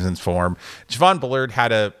midseason form. Javon Bullard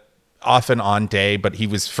had a off and on day, but he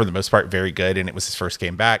was for the most part very good, and it was his first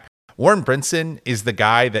game back. Warren Brinson is the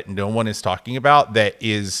guy that no one is talking about that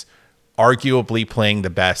is arguably playing the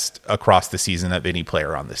best across the season of any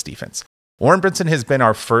player on this defense. Warren Brinson has been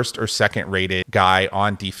our first or second rated guy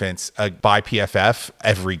on defense by PFF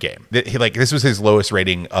every game. This was his lowest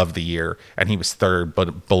rating of the year, and he was third,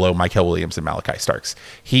 but below Michael Williams and Malachi Starks.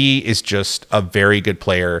 He is just a very good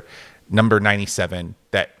player, number 97,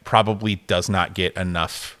 that probably does not get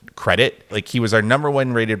enough credit. Like, he was our number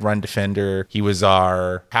one rated run defender. He was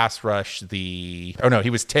our pass rush. He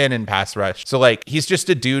was 10 in pass rush. So like, he's just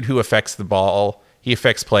a dude who affects the ball. He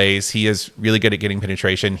affects plays. He is really good at getting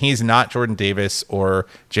penetration. He's not Jordan Davis or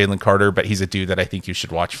Jalen Carter, but he's a dude that I think you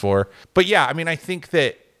should watch for. But yeah, I mean, I think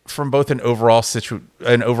that from both an overall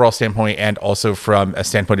standpoint and also from a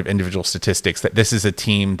standpoint of individual statistics, that this is a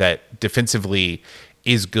team that defensively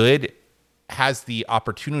is good, has the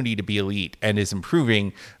opportunity to be elite, and is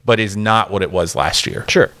improving, but is not what it was last year.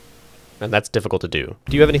 Sure. And that's difficult to do.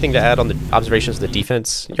 Do you have anything to add on the observations of the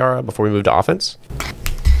defense, Yara, before we move to offense?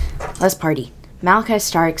 Let's party. Malachi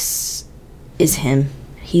Starks is him.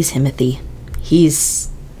 He's Himothy. He's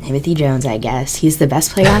Himothy Jones, I guess. He's the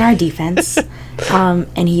best player on our defense.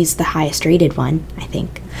 And he's the highest rated one, I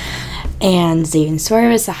think. And Xavier Sawyer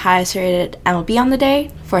was the highest rated MLB on the day,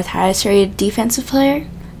 fourth highest rated defensive player.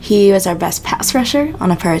 He was our best pass rusher on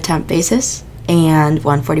a per attempt basis and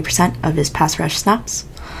won 40% of his pass rush snaps.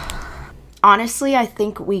 Honestly, I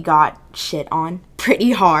think we got shit on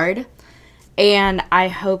pretty hard. And I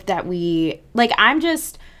hope that I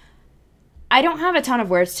don't have a ton of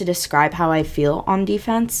words to describe how I feel on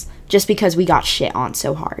defense just because we got shit on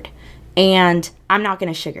so hard. And I'm not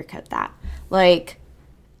going to sugarcoat that.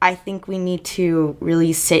 I think we need to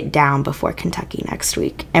really sit down before Kentucky next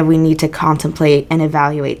week, and we need to contemplate and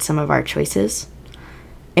evaluate some of our choices.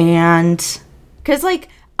 And because,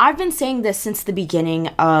 I've been saying this since the beginning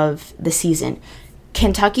of the season,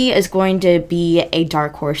 Kentucky is going to be a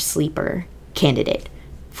dark horse sleeper candidate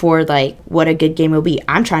for, what a good game will be.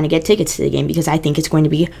 I'm trying to get tickets to the game because I think it's going to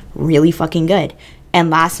be really fucking good. And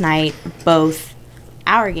last night, both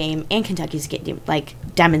our game and Kentucky's game,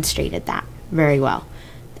 demonstrated that very well.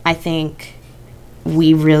 I think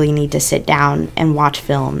we really need to sit down and watch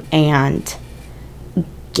film and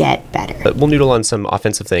get better. We'll noodle on some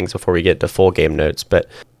offensive things before we get to full game notes. But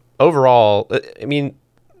overall, I mean,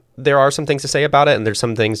 there are some things to say about it, and there's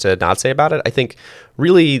some things to not say about it. I think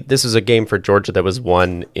really this is a game for Georgia that was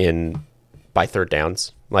won by third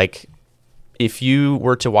downs. If you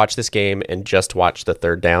were to watch this game and just watch the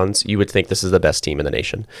third downs, you would think this is the best team in the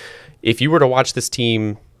nation. If you were to watch this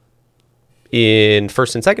team in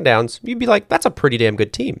first and second downs, you'd be like, that's a pretty damn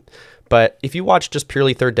good team. But if you watch just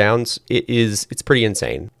purely third downs, it's pretty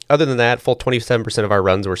insane. Other than that, full 27% of our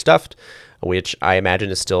runs were stuffed, which I imagine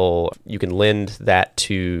is still, you can lend that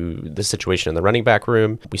to the situation in the running back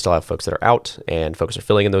room. We still have folks that are out, and folks are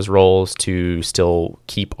filling in those roles to still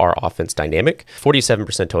keep our offense dynamic.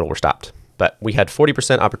 47% total were stopped. But we had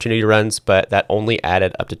 40% opportunity runs, but that only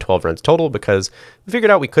added up to 12 runs total because we figured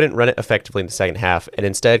out we couldn't run it effectively in the second half. And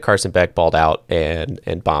instead, Carson Beck balled out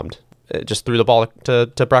and bombed. Just threw the ball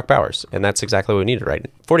to Brock Bowers. And that's exactly what we needed, right?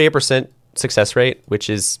 48% success rate, which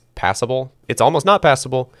is passable. It's almost not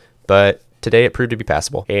passable, but today it proved to be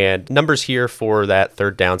passable. And numbers here for that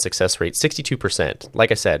third down success rate, 62%. Like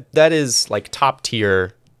I said, that is top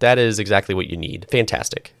tier. That is exactly what you need.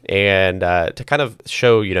 Fantastic. And to kind of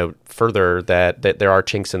show, further that there are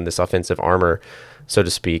chinks in this offensive armor, so to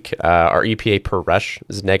speak. Our EPA per rush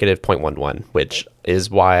is negative 0.11, which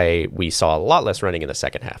is why we saw a lot less running in the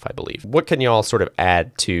second half, I believe. What can y'all sort of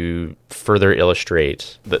add to further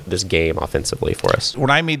illustrate this game offensively for us?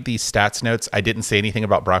 When I made these stats notes, I didn't say anything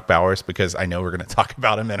about Brock Bowers because I know we're going to talk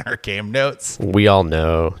about him in our game notes. We all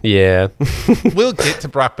know. Yeah. We'll get to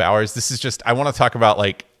Brock Bowers. This is just, I want to talk about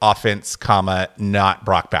like offense, not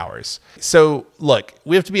Brock Bowers. So look,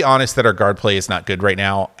 we have to be honest that our guard play is not good right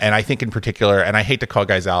now. And I think in particular, and I hate to call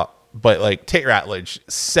guys out, but like Tate Ratledge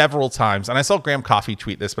several times, and I saw Graham Coffey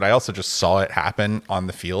tweet this, but I also just saw it happen on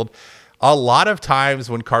the field. A lot of times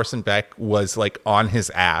when Carson Beck was like on his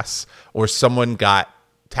ass or someone got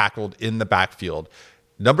tackled in the backfield,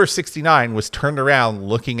 number 69 was turned around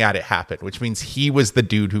looking at it happen, which means he was the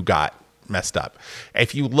dude who got messed up.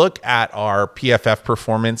 If you look at our PFF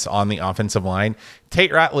performance on the offensive line,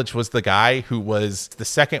 Tate Ratledge was the guy who was the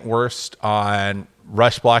second worst on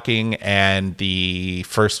rush blocking and the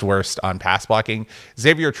first worst on pass blocking.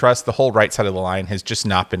 Xavier Truss, the whole right side of the line, has just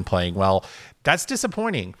not been playing well. That's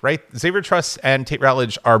disappointing, right? Xavier Truss and Tate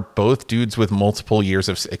Ratledge are both dudes with multiple years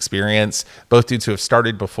of experience, both dudes who have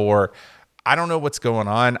started before. I don't know what's going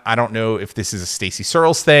on. I don't know if this is a Stacey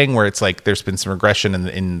Searles thing where it's like there's been some regression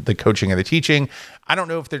in the coaching and the teaching. I don't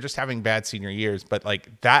know if they're just having bad senior years, but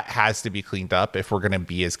like that has to be cleaned up if we're going to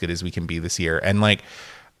be as good as we can be this year. And like,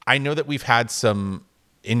 I know that we've had some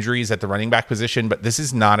injuries at the running back position, but this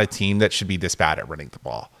is not a team that should be this bad at running the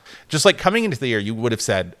ball. Just like coming into the year, you would have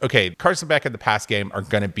said, okay, Carson Beck and the pass game are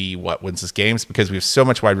going to be what wins us games because we have so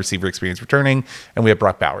much wide receiver experience returning and we have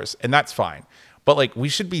Brock Bowers, and that's fine. But like we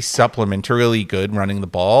should be supplementarily good running the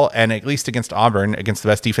ball. And at least against Auburn, against the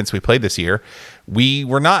best defense we played this year, we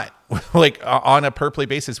were not. Like on a per play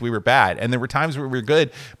basis, we were bad. And there were times where we were good,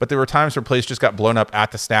 but there were times where plays just got blown up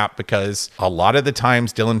at the snap because a lot of the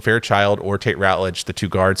times Dylan Fairchild or Tate Ratledge, the two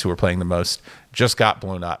guards who were playing the most, just got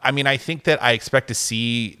blown up. I mean, I think that I expect to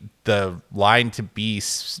see the line to be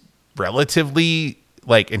relatively,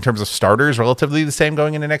 like in terms of starters, relatively the same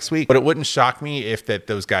going into next week. But it wouldn't shock me if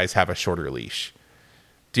those guys have a shorter leash.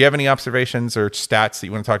 Do you have any observations or stats that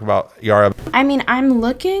you want to talk about, Yara? I mean, I'm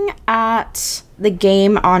looking at the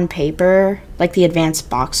game on paper, like the advanced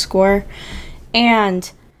box score, and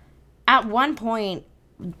at one point,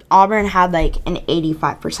 Auburn had like an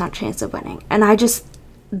 85% chance of winning. And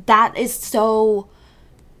that is so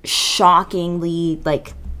shockingly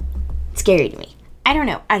like scary to me. I don't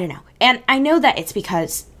know. And I know that it's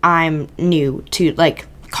because I'm new to like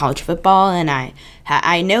college football, and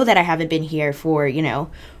I know that I haven't been here for,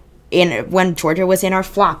 when Georgia was in our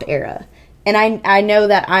flop era. And I know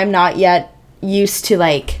that I'm not yet used to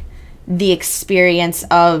like the experience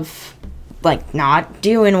of like not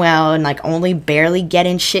doing well and like only barely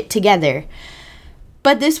getting shit together.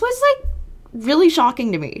 But this was like really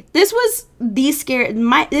shocking to me. This was this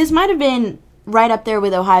might have been right up there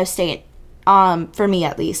with Ohio State, for me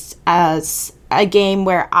at least, as a game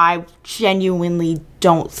where I genuinely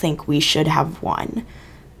don't think we should have won.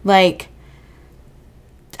 Like,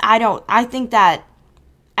 I think that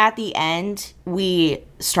at the end, we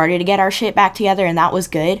started to get our shit back together, and that was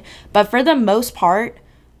good. But for the most part,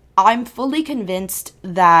 I'm fully convinced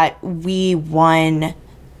that we won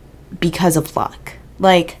because of luck.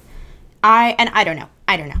 Like, I don't know.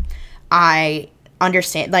 I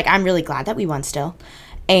understand. Like, I'm really glad that we won still.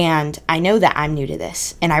 And I know that I'm new to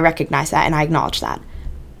this, and I recognize that, and I acknowledge that.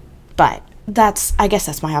 But I guess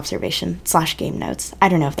that's my observation / game notes. I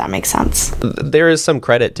don't know if that makes sense. There is some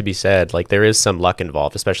credit to be said. Like, there is some luck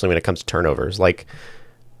involved, especially when it comes to turnovers. Like,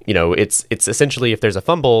 it's essentially if there's a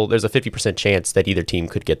fumble, there's a 50% chance that either team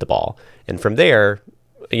could get the ball. And from there,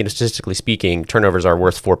 statistically speaking, turnovers are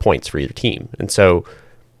worth 4 points for either team. And so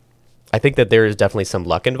I think that there is definitely some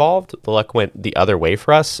luck involved. The luck went the other way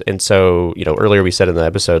for us. And so, earlier we said in the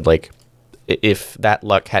episode, like, if that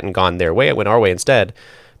luck hadn't gone their way, it went our way instead,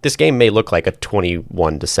 this game may look like a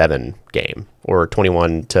 21-7 game or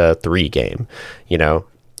 21-3 game.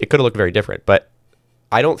 It could have looked very different. But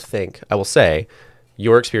I will say,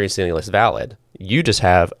 your experience is any less valid. You just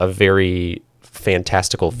have a very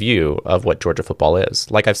fantastical view of what Georgia football is.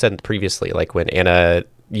 Like I've said previously, like when Anna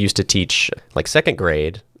used to teach like second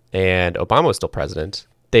grade and Obama was still president,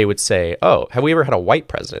 they would say, "Oh, have we ever had a white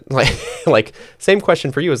president?" Like same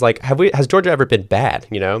question for you is like, has Georgia ever been bad?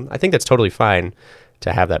 I think that's totally fine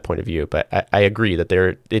to have that point of view, but I agree that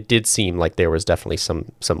it did seem like there was definitely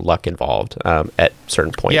some luck involved at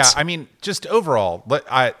certain points. Yeah, I mean, just overall,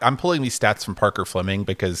 I'm pulling these stats from Parker Fleming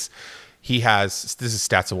because this is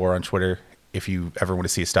Stats of War on Twitter. if you ever want to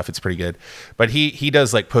see his stuff, it's pretty good. But he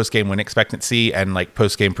does like post-game win expectancy and like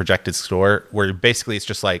post-game projected score, where basically it's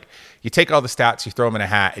just like you take all the stats, you throw them in a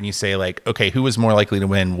hat, and you say like, okay, who was more likely to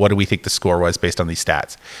win? What do we think the score was based on these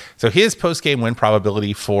stats? So his post-game win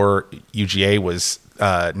probability for UGA was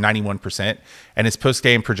 91%, and his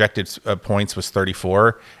post-game projected points was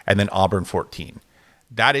 34, and then Auburn 14.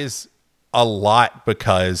 That is a lot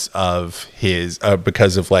because of his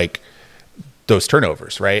like those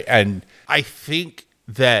turnovers, right? And I think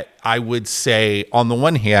that I would say, on the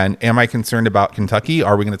one hand, am I concerned about Kentucky?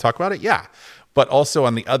 Are we going to talk about it? Yeah. But also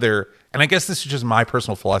on the other, and I guess this is just my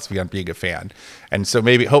personal philosophy on being a fan. And so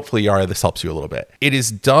maybe, hopefully, Yara, this helps you a little bit. It is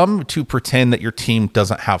dumb to pretend that your team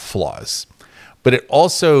doesn't have flaws. But it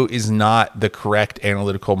also is not the correct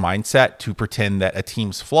analytical mindset to pretend that a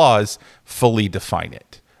team's flaws fully define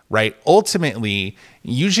it, right? Ultimately,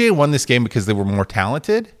 UGA won this game because they were more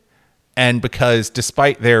talented, and because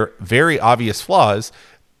despite their very obvious flaws,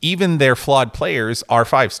 even their flawed players are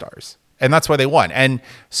 5 stars. And that's why they won. And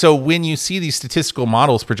so when you see these statistical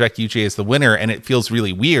models project UGA as the winner and it feels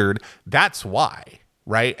really weird, that's why,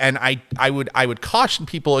 right? And I would caution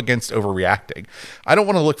people against overreacting. I don't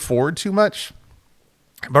want to look forward too much,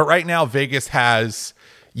 but right now Vegas has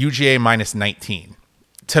UGA minus 19.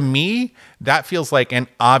 To me, that feels like an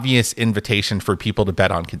obvious invitation for people to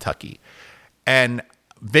bet on Kentucky. And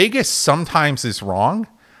Vegas sometimes is wrong,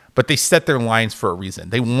 but they set their lines for a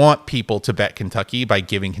reason. They want people to bet Kentucky by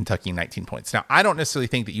giving Kentucky 19 points. Now, I don't necessarily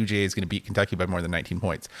think that UGA is going to beat Kentucky by more than 19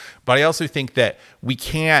 points, but I also think that we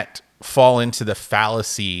can't fall into the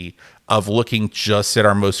fallacy of looking just at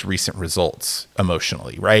our most recent results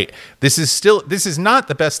emotionally, right? This is not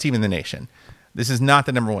the best team in the nation. This is not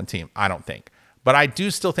the number 1 team, I don't think. But I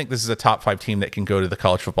do still think this is a top 5 team that can go to the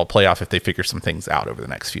college football playoff if they figure some things out over the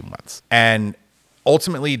next few months. And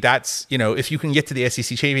ultimately, that's, if you can get to the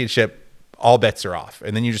SEC championship, all bets are off.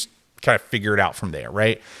 And then you just kind of figure it out from there,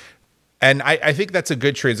 right? And I think that's a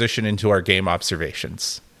good transition into our game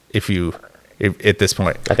observations, if at this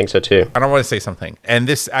point. I think so too. I don't want to say something. And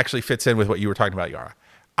this actually fits in with what you were talking about, Yara.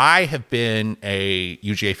 I have been a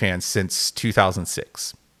UGA fan since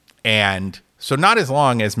 2006. And so not as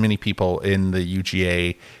long as many people in the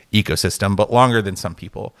UGA ecosystem, but longer than some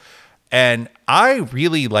people. And I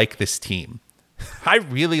really like this team. I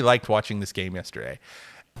really liked watching this game yesterday.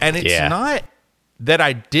 And it's not that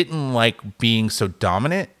I didn't like being so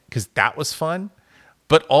dominant, because that was fun,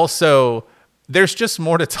 but also there's just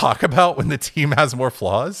more to talk about when the team has more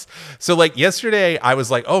flaws. So like yesterday, I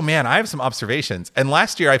was like, oh man, I have some observations. And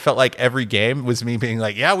last year, I felt like every game was me being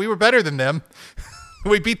like, yeah, we were better than them.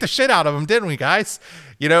 We beat the shit out of them, didn't we, guys?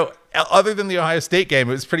 Other than the Ohio State game,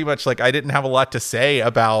 it was pretty much like I didn't have a lot to say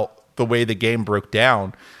about the way the game broke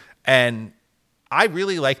down. And I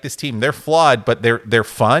really like this team. They're flawed, but they're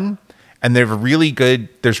fun, and they're really good.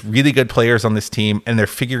 There's really good players on this team, and they're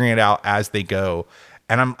figuring it out as they go.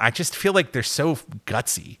 And I just feel like they're so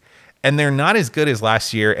gutsy, and they're not as good as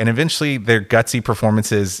last year. And eventually, their gutsy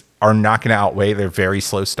performances are not going to outweigh their very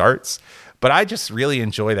slow starts. But I just really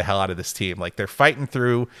enjoy the hell out of this team. Like, they're fighting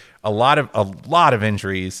through a lot of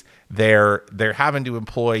injuries. They're having to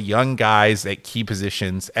employ young guys at key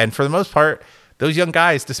positions, and for the most part, those young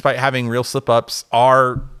guys, despite having real slip-ups,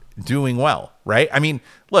 are doing well, right? I mean,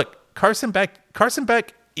 look, Carson Beck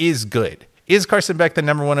is good. Is Carson Beck the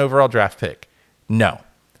number 1 overall draft pick? No.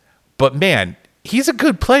 But man, he's a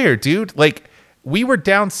good player, dude. Like, we were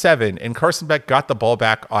down 7, and Carson Beck got the ball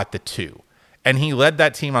back at the 2. And he led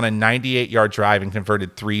that team on a 98-yard drive and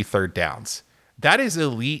converted 3 third downs. That is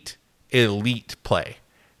elite play.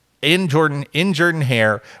 In Jordan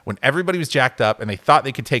Hare, when everybody was jacked up and they thought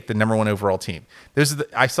they could take the number 1 overall team.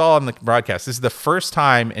 I saw on the broadcast, this is the first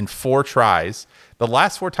time in 4 tries, the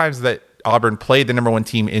last 4 times that Auburn played the number 1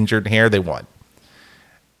 team in Jordan Hare, they won.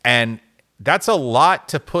 And that's a lot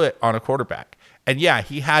to put on a quarterback. And yeah,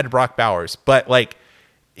 he had Brock Bowers, but like,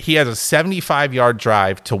 he has a 75-yard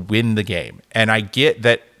drive to win the game. And I get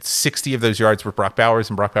that 60 of those yards were Brock Bowers,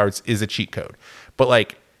 and Brock Bowers is a cheat code. But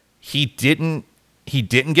like, he didn't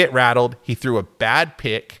get rattled. He threw a bad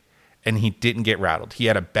pick, and he didn't get rattled. He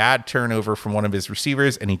had a bad turnover from one of his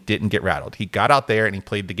receivers, and he didn't get rattled. He got out there and he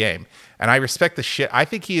played the game. And I respect the shit. I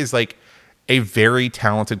think he is like a very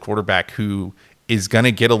talented quarterback who is going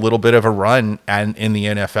to get a little bit of a run in the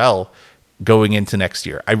NFL going into next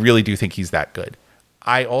year. I really do think he's that good.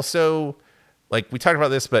 I also, like, we talked about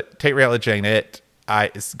this, but Tate Ratledge,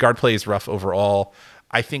 his guard play is rough overall.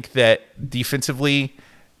 I think that defensively,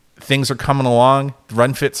 things are coming along.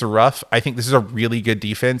 Run fits are rough. I think this is a really good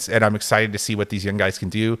defense, and I'm excited to see what these young guys can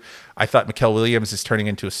do. I thought Mikael Williams is turning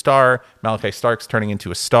into a star. Malachi Stark's turning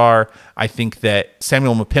into a star. I think that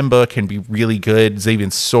Samuel Mapimba can be really good. Xavier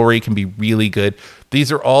Sori can be really good.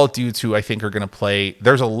 These are all dudes who I think are going to play.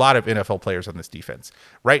 There's a lot of NFL players on this defense.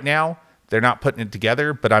 Right now, they're not putting it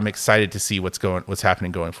together, but I'm excited to see what's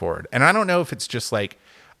happening going forward. And I don't know if it's just like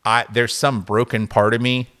there's some broken part of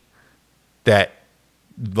me that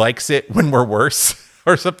likes it when we're worse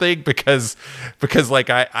or something, because like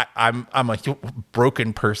I'm a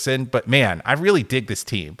broken person, but man, I really dig this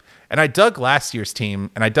team. And I dug last year's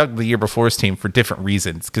team and I dug the year before's team for different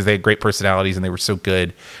reasons, because they had great personalities and they were so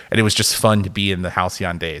good, and it was just fun to be in the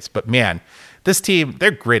Halcyon days. But man, this team,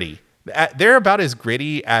 they're gritty. They're about as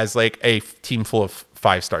gritty as like a team full of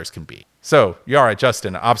 5 stars can be. So Yara,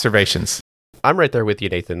 Justin, observations. I'm right there with you,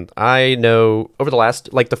 Nathan. I know over the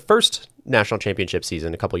last, like the first national championship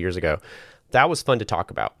season a couple years ago, that was fun to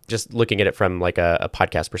talk about, just looking at it from like a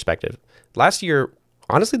podcast perspective. Last year,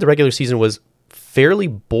 honestly, the regular season was fairly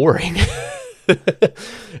boring.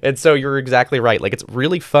 And so you're exactly right. Like, it's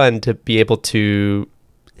really fun to be able to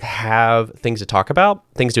have things to talk about,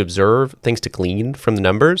 things to observe, things to glean from the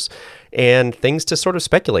numbers, and things to sort of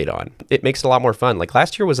speculate on. It makes it a lot more fun. Like,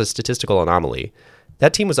 last year was a statistical anomaly.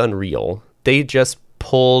 That team was unreal. They just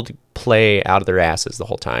pulled play out of their asses the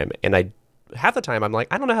whole time. And half the time I'm like,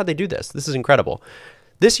 I don't know how they do this. This is incredible.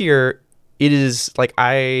 This year, it is like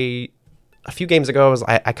a few games ago,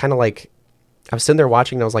 I kind of like, I was sitting there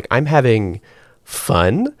watching and I was like, I'm having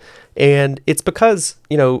fun. And it's because,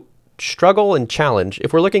 struggle and challenge,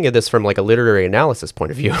 if we're looking at this from like a literary analysis point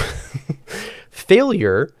of view,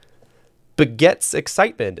 failure begets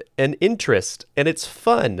excitement and interest, and it's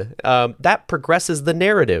fun. That progresses the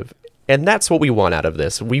narrative. And that's what we want out of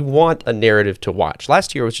this. We want a narrative to watch.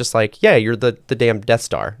 Last year was just like, yeah, you're the damn Death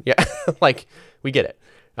Star. Yeah, like, we get it.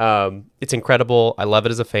 It's incredible. I love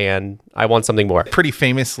it as a fan. I want something more. Pretty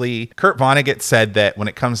famously, Kurt Vonnegut said that when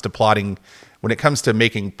it comes to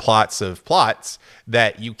making plots of plots,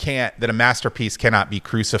 that a masterpiece cannot be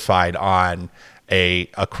crucified on a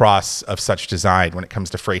cross of such design when it comes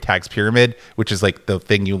to Freytag's pyramid, which is like the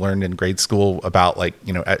thing you learned in grade school about, like,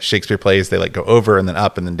 at Shakespeare plays, they like go over and then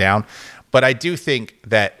up and then down. But I do think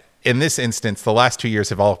that in this instance, the last 2 years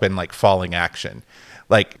have all been like falling action.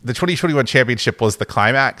 Like, the 2021 championship was the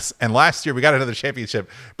climax, and last year we got another championship,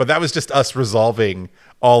 but that was just us resolving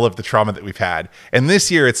all of the trauma that we've had. And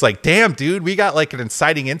this year it's like, damn, dude, we got like an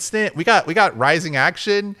inciting incident. We got rising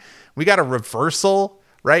action. We got a reversal.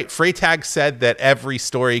 Right? Freytag said that every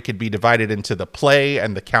story could be divided into the play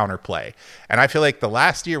and the counterplay. And I feel like the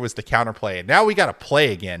last year was the counterplay. And now we got to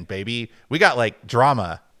play again, baby. We got like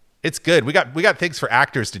drama. It's good. We got things for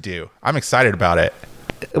actors to do. I'm excited about it.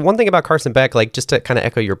 One thing about Carson Beck, like, just to kind of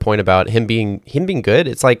echo your point about him being good,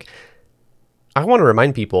 it's like, I want to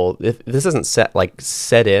remind people, if this isn't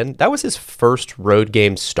set in, that was his first road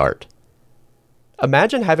game start.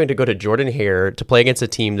 Imagine having to go to Jordan Hare to play against a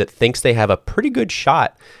team that thinks they have a pretty good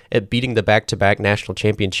shot at beating the back-to-back national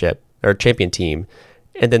championship or champion team,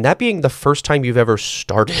 and then that being the first time you've ever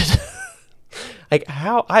started. Like,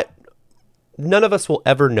 none of us will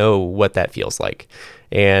ever know what that feels like,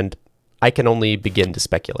 and I can only begin to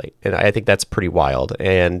speculate, and I think that's pretty wild,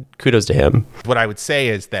 and kudos to him. What I would say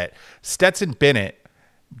is that Stetson Bennett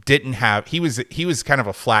he was kind of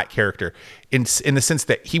a flat character in the sense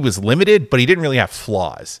that he was limited, but he didn't really have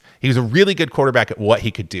flaws. He was a really good quarterback at what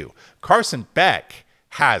he could do. Carson Beck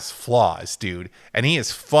has flaws, dude, and he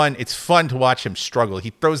is fun. It's fun to watch him struggle. He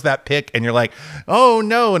throws that pick and you're like, oh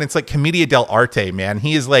no. And it's like Commedia dell'arte, man.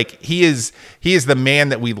 He is the man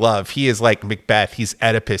that we love. He is like Macbeth. He's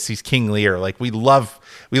Oedipus. He's King Lear. Like, we love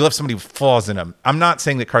somebody with flaws in him. I'm not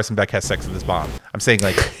saying that Carson Beck has sex with his mom. I'm saying,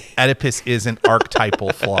 like, Oedipus isn't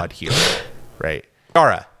archetypal flawed here, right?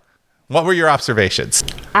 Yara, what were your observations?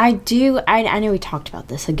 I know we talked about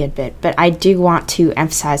this a good bit, but I do want to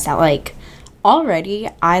emphasize that, like, already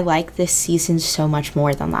I like this season so much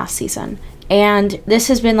more than last season. And this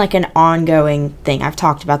has been like an ongoing thing. I've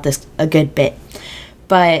talked about this a good bit.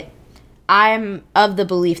 But I'm of the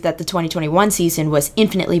belief that the 2021 season was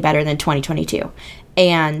infinitely better than 2022.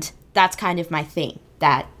 And that's kind of my thing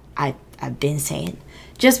that I've been saying.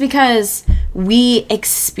 Just because we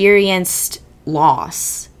experienced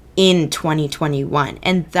loss in 2021,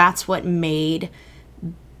 and that's what made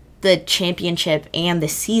the championship and the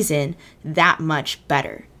season that much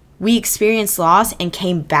better. We experienced loss and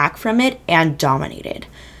came back from it and dominated.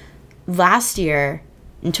 Last year,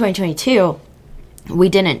 in 2022, we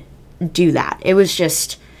didn't do that. It was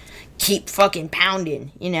just keep fucking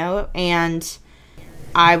pounding, and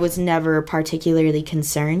I was never particularly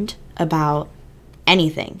concerned about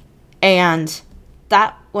anything. And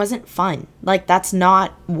that wasn't fun. Like, that's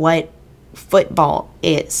not what football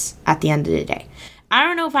is at the end of the day. I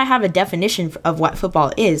don't know if I have a definition of what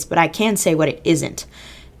football is, but I can say what it isn't.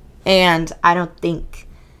 And I don't think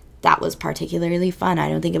that was particularly fun. I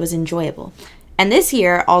don't think it was enjoyable. And this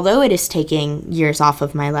year, although it is taking years off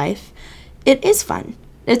of my life, it is fun.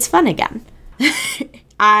 It's fun again.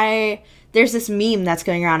 There's this meme that's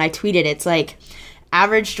going around. I tweeted, it's like,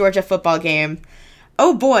 average Georgia football game.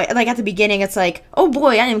 Oh boy, like at the beginning, it's like, oh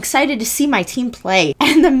boy, I'm excited to see my team play.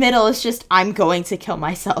 And the middle is just, I'm going to kill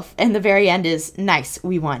myself. And the very end is, nice,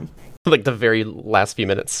 we won. Like the very last few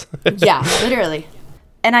minutes. Yeah, literally.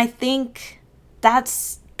 And I think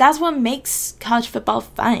that's what makes college football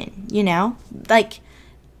fun, you know? Like,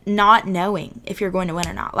 not knowing if you're going to win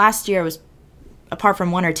or not. Last year was, apart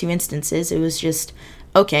from one or two instances, it was just,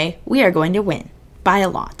 okay, we are going to win by a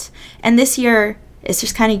lot. And this year, it's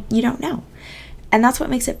just kind of, you don't know. And that's what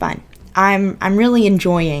makes it fun. I'm really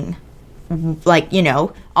enjoying, like, you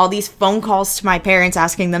know, all these phone calls to my parents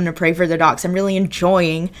asking them to pray for their dogs. I'm really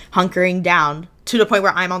enjoying hunkering down to the point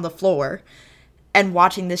where I'm on the floor and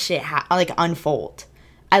watching this shit unfold.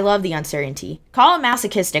 I love the uncertainty. Call it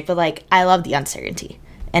masochistic, but like, I love the uncertainty.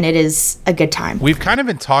 And it is a good time. We've kind of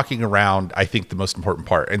been talking around, I think, the most important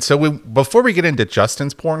part. And so before we get into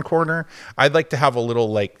Justin's porn corner, I'd like to have a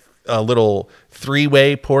little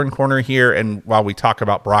three-way porn corner here, and while we talk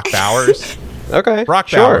about Brock Bowers. Okay. Brock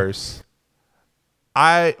sure. Bowers.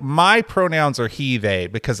 My pronouns are he, they,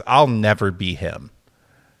 because I'll never be him.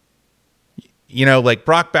 You know, like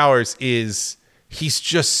Brock Bowers he's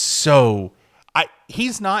just so,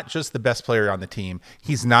 he's not just the best player on the team.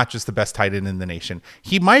 He's not just the best tight end in the nation.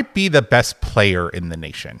 He might be the best player in the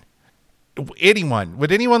nation.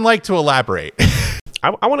 Would anyone like to elaborate?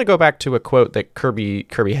 I want to go back to a quote that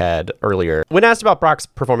Kirby had earlier. When asked about Brock's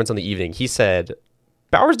performance on the evening, he said,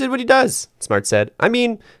 "Bowers did what he does," Smart said. "I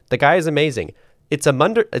mean, the guy is amazing. It's a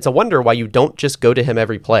wonder why you don't just go to him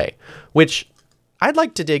every play," which I'd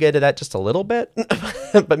like to dig into that just a little bit,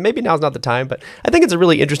 but maybe now's not the time. But I think it's a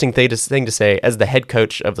really interesting thing to say as the head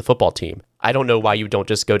coach of the football team. I don't know why you don't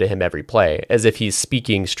just go to him every play, as if he's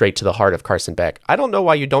speaking straight to the heart of Carson Beck. I don't know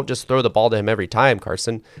why you don't just throw the ball to him every time,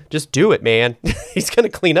 Carson. Just do it, man. He's going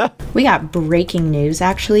to clean up. We got breaking news,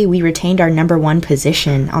 actually. We retained our number one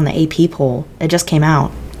position on the AP poll. It just came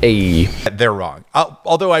out. Hey. They're wrong.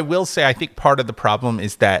 Although I will say, I think part of the problem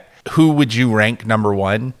is that who would you rank number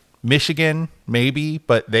one? Michigan, maybe,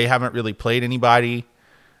 but they haven't really played anybody,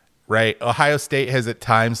 right? Ohio State has at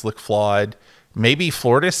times looked flawed. Maybe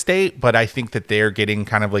Florida State, but I think that they're getting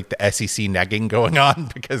kind of like the SEC negging going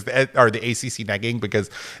on or the ACC negging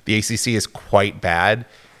because the ACC is quite bad.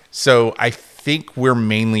 So I think we're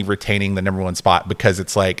mainly retaining the number one spot because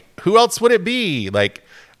it's like, who else would it be? Like,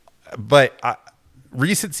 but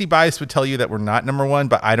recency bias would tell you that we're not number one,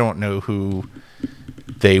 but I don't know who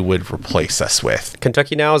they would replace us with.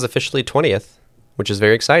 Kentucky now is officially 20th, which is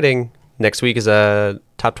very exciting. Next week is a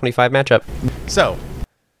top 25 matchup. So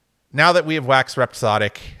now that we have waxed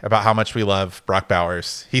rhapsodic about how much we love Brock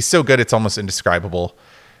Bowers, he's so good it's almost indescribable,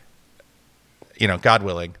 you know, God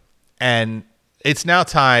willing. And it's now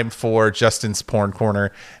time for Justin's porn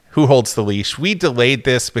corner. Who holds the leash? We delayed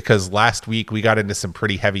this because last week we got into some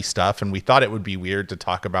pretty heavy stuff and we thought it would be weird to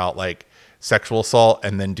talk about like sexual assault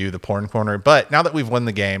and then do the porn corner. But now that we've won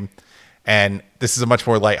the game and this is a much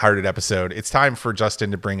more lighthearted episode, it's time for Justin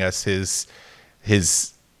to bring us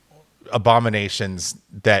his abominations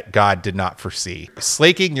that God did not foresee.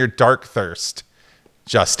 Slaking your dark thirst,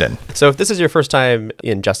 Justin. So if this is your first time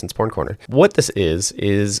in Justin's porn corner, what this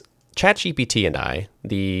is ChatGPT and I,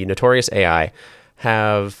 the notorious AI,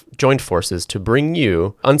 have joined forces to bring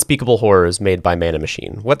you unspeakable horrors made by man and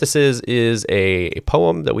machine. What this is a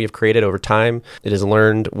poem that we have created over time. It has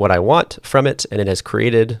learned what I want from it, and it has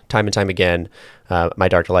created, time and time again, my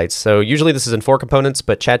dark delights. So usually this is in 4 components,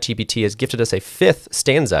 but ChatGPT has gifted us a 5th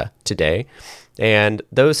stanza today, and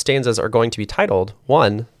those stanzas are going to be titled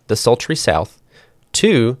 1, The Sultry South,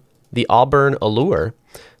 2, The Auburn Allure,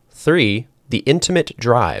 3, The Intimate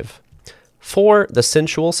Drive, 4, The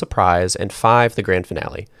Sensual Surprise, and 5, The Grand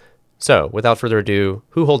Finale. So, without further ado,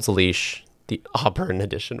 who holds the leash? The Auburn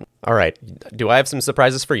edition. All right, do I have some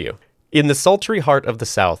surprises for you? In the sultry heart of the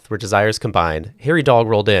South, where desires combined, hairy Dawg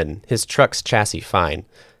rolled in, his truck's chassis fine.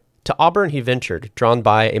 To Auburn he ventured, drawn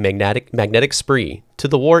by a magnetic spree, to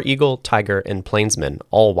the war eagle, tiger, and plainsman,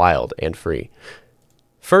 all wild and free.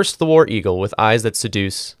 First the war eagle, with eyes that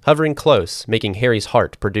seduce, hovering close, making Harry's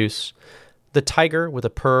heart produce. The tiger with a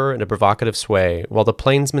purr and a provocative sway, while the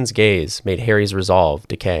plainsman's gaze made Harry's resolve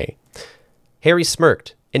decay. Harry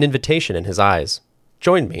smirked, an invitation in his eyes.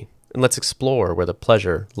 Join me, and let's explore where the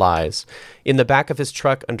pleasure lies. In the back of his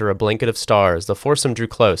truck, under a blanket of stars, the foursome drew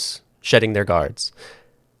close, shedding their guards.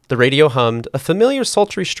 The radio hummed a familiar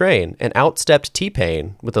sultry strain, and out stepped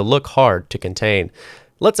T-Pain with a look hard to contain.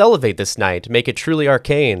 Let's elevate this night, make it truly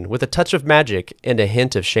arcane, with a touch of magic and a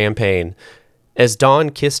hint of champagne. As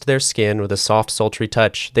dawn kissed their skin with a soft, sultry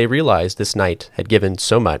touch, they realized this night had given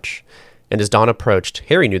so much. And as dawn approached,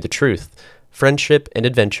 Harry knew the truth. Friendship and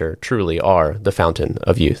adventure truly are the fountain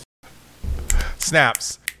of youth.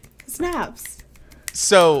 Snaps.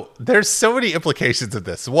 So there's so many implications of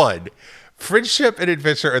this. One, friendship and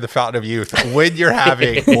adventure are the fountain of youth when you're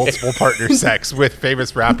having multiple partner sex with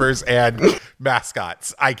famous rappers and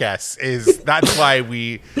mascots, I guess, that's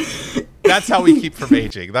how we keep from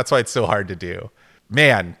aging. That's why it's so hard to do.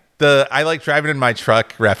 Man, I like driving in my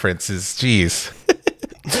truck references. Geez.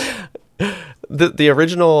 The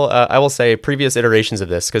original, I will say, previous iterations of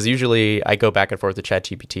this, because usually I go back and forth to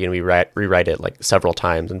ChatGPT and we rewrite it like several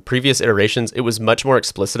times. And previous iterations, it was much more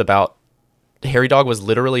explicit about Harry Dawg was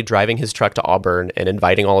literally driving his truck to Auburn and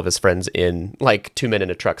inviting all of his friends in, like 2 men in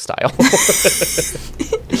a truck style.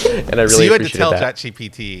 And I really so you had to tell that.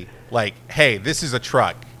 ChatGPT, like, hey, this is a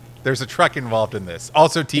truck. There's a truck involved in this.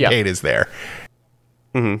 Also, T-Pain is there.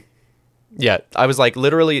 Mm-hmm. Yeah, I was like,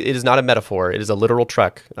 literally, it is not a metaphor. It is a literal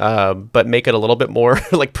truck, but make it a little bit more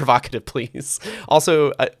like provocative, please.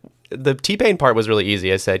 Also, the T-Pain part was really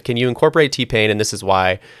easy. I said, can you incorporate T-Pain? And this is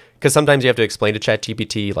why, because sometimes you have to explain to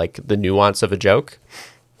ChatGPT like the nuance of a joke.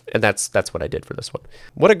 And that's what I did for this one.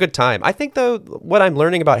 What a good time. I think, though, what I'm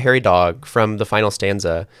learning about Harry Dawg from the final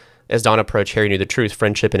stanza, as dawn approached, Harry knew the truth.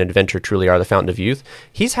 Friendship and adventure truly are the fountain of youth.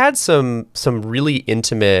 He's had some really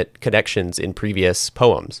intimate connections in previous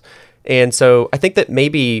poems. And so I think that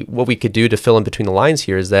maybe what we could do to fill in between the lines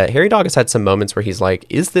here is that Harry Dawg has had some moments where he's like,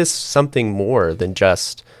 is this something more than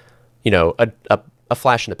just, a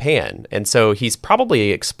flash in the pan? And so he's probably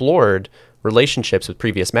explored relationships with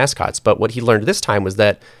previous mascots. But what he learned this time was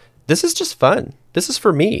that this is just fun. This is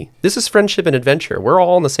for me. This is friendship and adventure. We're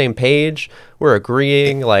all on the same page. We're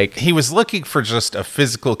agreeing. Like, he was looking for just a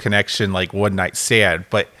physical connection, like one night stand,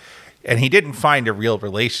 and he didn't find a real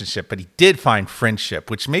relationship, but he did find friendship,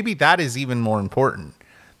 which maybe that is even more important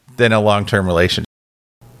than a long-term relationship.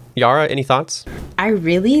 Yara, any thoughts? I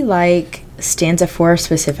really like stanza 4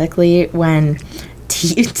 specifically when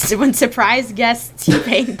surprise guest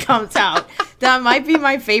T-Pain comes out. That might be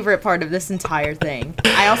my favorite part of this entire thing.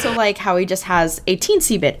 I also like how he just has a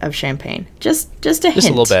teensy bit of champagne. Just a hint. Just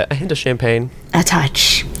a little bit. A hint of champagne. A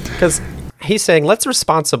touch. Because he's saying, let's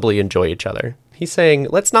responsibly enjoy each other. He's saying,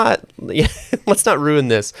 let's not ruin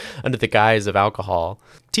this under the guise of alcohol.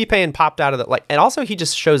 T-Pain popped out of the, and also he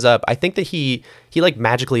just shows up. I think that he like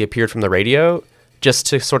magically appeared from the radio just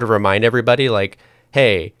to sort of remind everybody, like,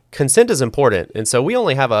 hey, consent is important. And so we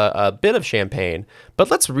only have a bit of champagne, but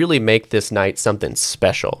let's really make this night something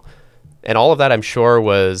special. And all of that, I'm sure,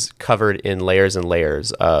 was covered in layers and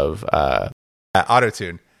layers of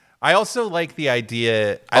auto-tune. I also like the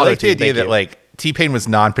idea. That like T-Pain was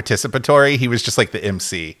non-participatory. He was just like the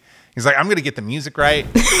MC. He's like, I'm going to get the music right.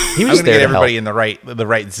 He was I'm going to get everybody help. in the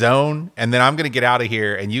right zone, and then I'm going to get out of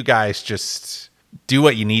here, and you guys just do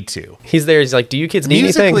what you need to. He's there. He's like, do you kids need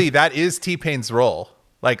Musically, anything? that is T-Pain's role.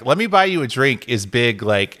 Like, let me buy you a drink is big.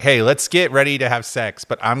 Like, hey, let's get ready to have sex,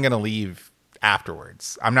 but I'm going to leave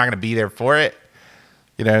afterwards. I'm not going to be there for it.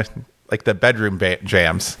 Like the bedroom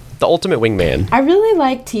jams. The ultimate wingman. I really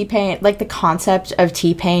like T-Pain, like the concept of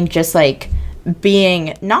T-Pain just like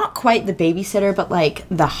being not quite the babysitter, but like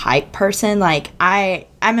the hype person. Like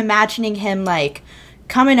I'm imagining him like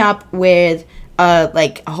coming up with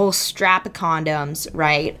like a whole strap of condoms,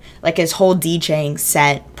 right? Like his whole DJing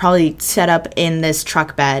set, probably set up in this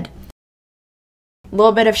truck bed. A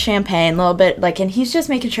little bit of champagne, a little bit and he's just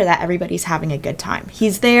making sure that everybody's having a good time.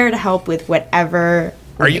 He's there to help with whatever.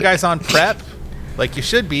 Are you guys on prep? Like you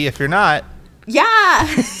should be. If you're not, yeah.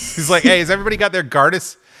 He's like, hey, has everybody got their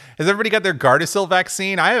Gardasil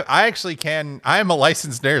vaccine? I actually can. I am a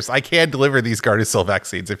licensed nurse. I can deliver these Gardasil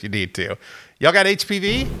vaccines if you need to. Y'all got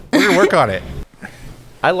HPV? We're gonna work on it.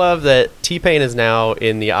 I love that T-Pain is now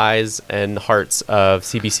in the eyes and hearts of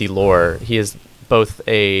CBC lore. He is both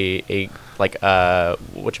a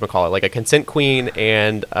whatchamacallit, like a consent queen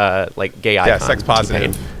and like gay icon. Yeah, sex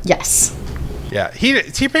positive. T-Pain. Yes. Yeah,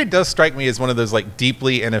 T-Pain does strike me as one of those like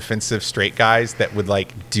deeply inoffensive straight guys that would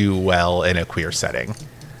like do well in a queer setting.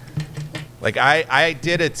 Like I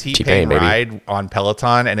did a T-Pain ride on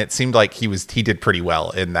Peloton, and it seemed like he did pretty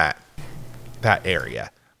well in that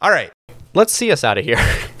area. All right, let's see us out of here.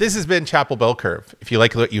 This has been Chapel Bell Curve. If you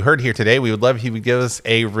like what you heard here today, we would love if you would give us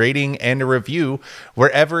a rating and a review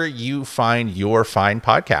wherever you find your fine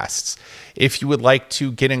podcasts. If you would like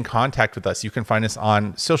to get in contact with us, you can find us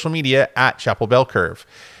on social media at Chapel Bell Curve.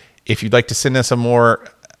 If you'd like to send us a more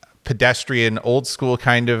pedestrian, old school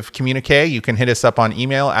kind of communique, you can hit us up on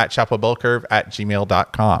email at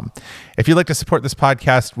chapelbellcurve@gmail.com. If you'd like to support this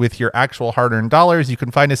podcast with your actual hard-earned dollars, you can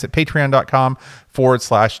find us at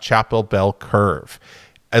patreon.com/Chapel Bell Curve.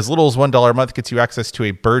 As little as $1 a month gets you access to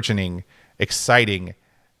a burgeoning, exciting,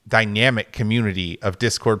 dynamic community of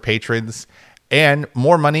Discord patrons, and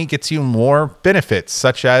more money gets you more benefits,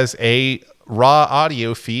 such as a raw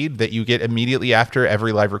audio feed that you get immediately after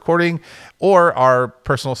every live recording, or our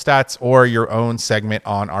personal stats, or your own segment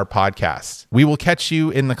on our podcast. We will catch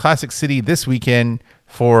you in the Classic City this weekend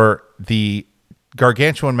for the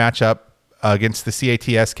gargantuan matchup against the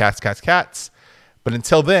CATS Cats. But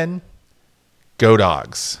until then, go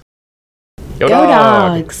Dogs. Go Go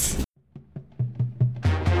Dawg. Dogs.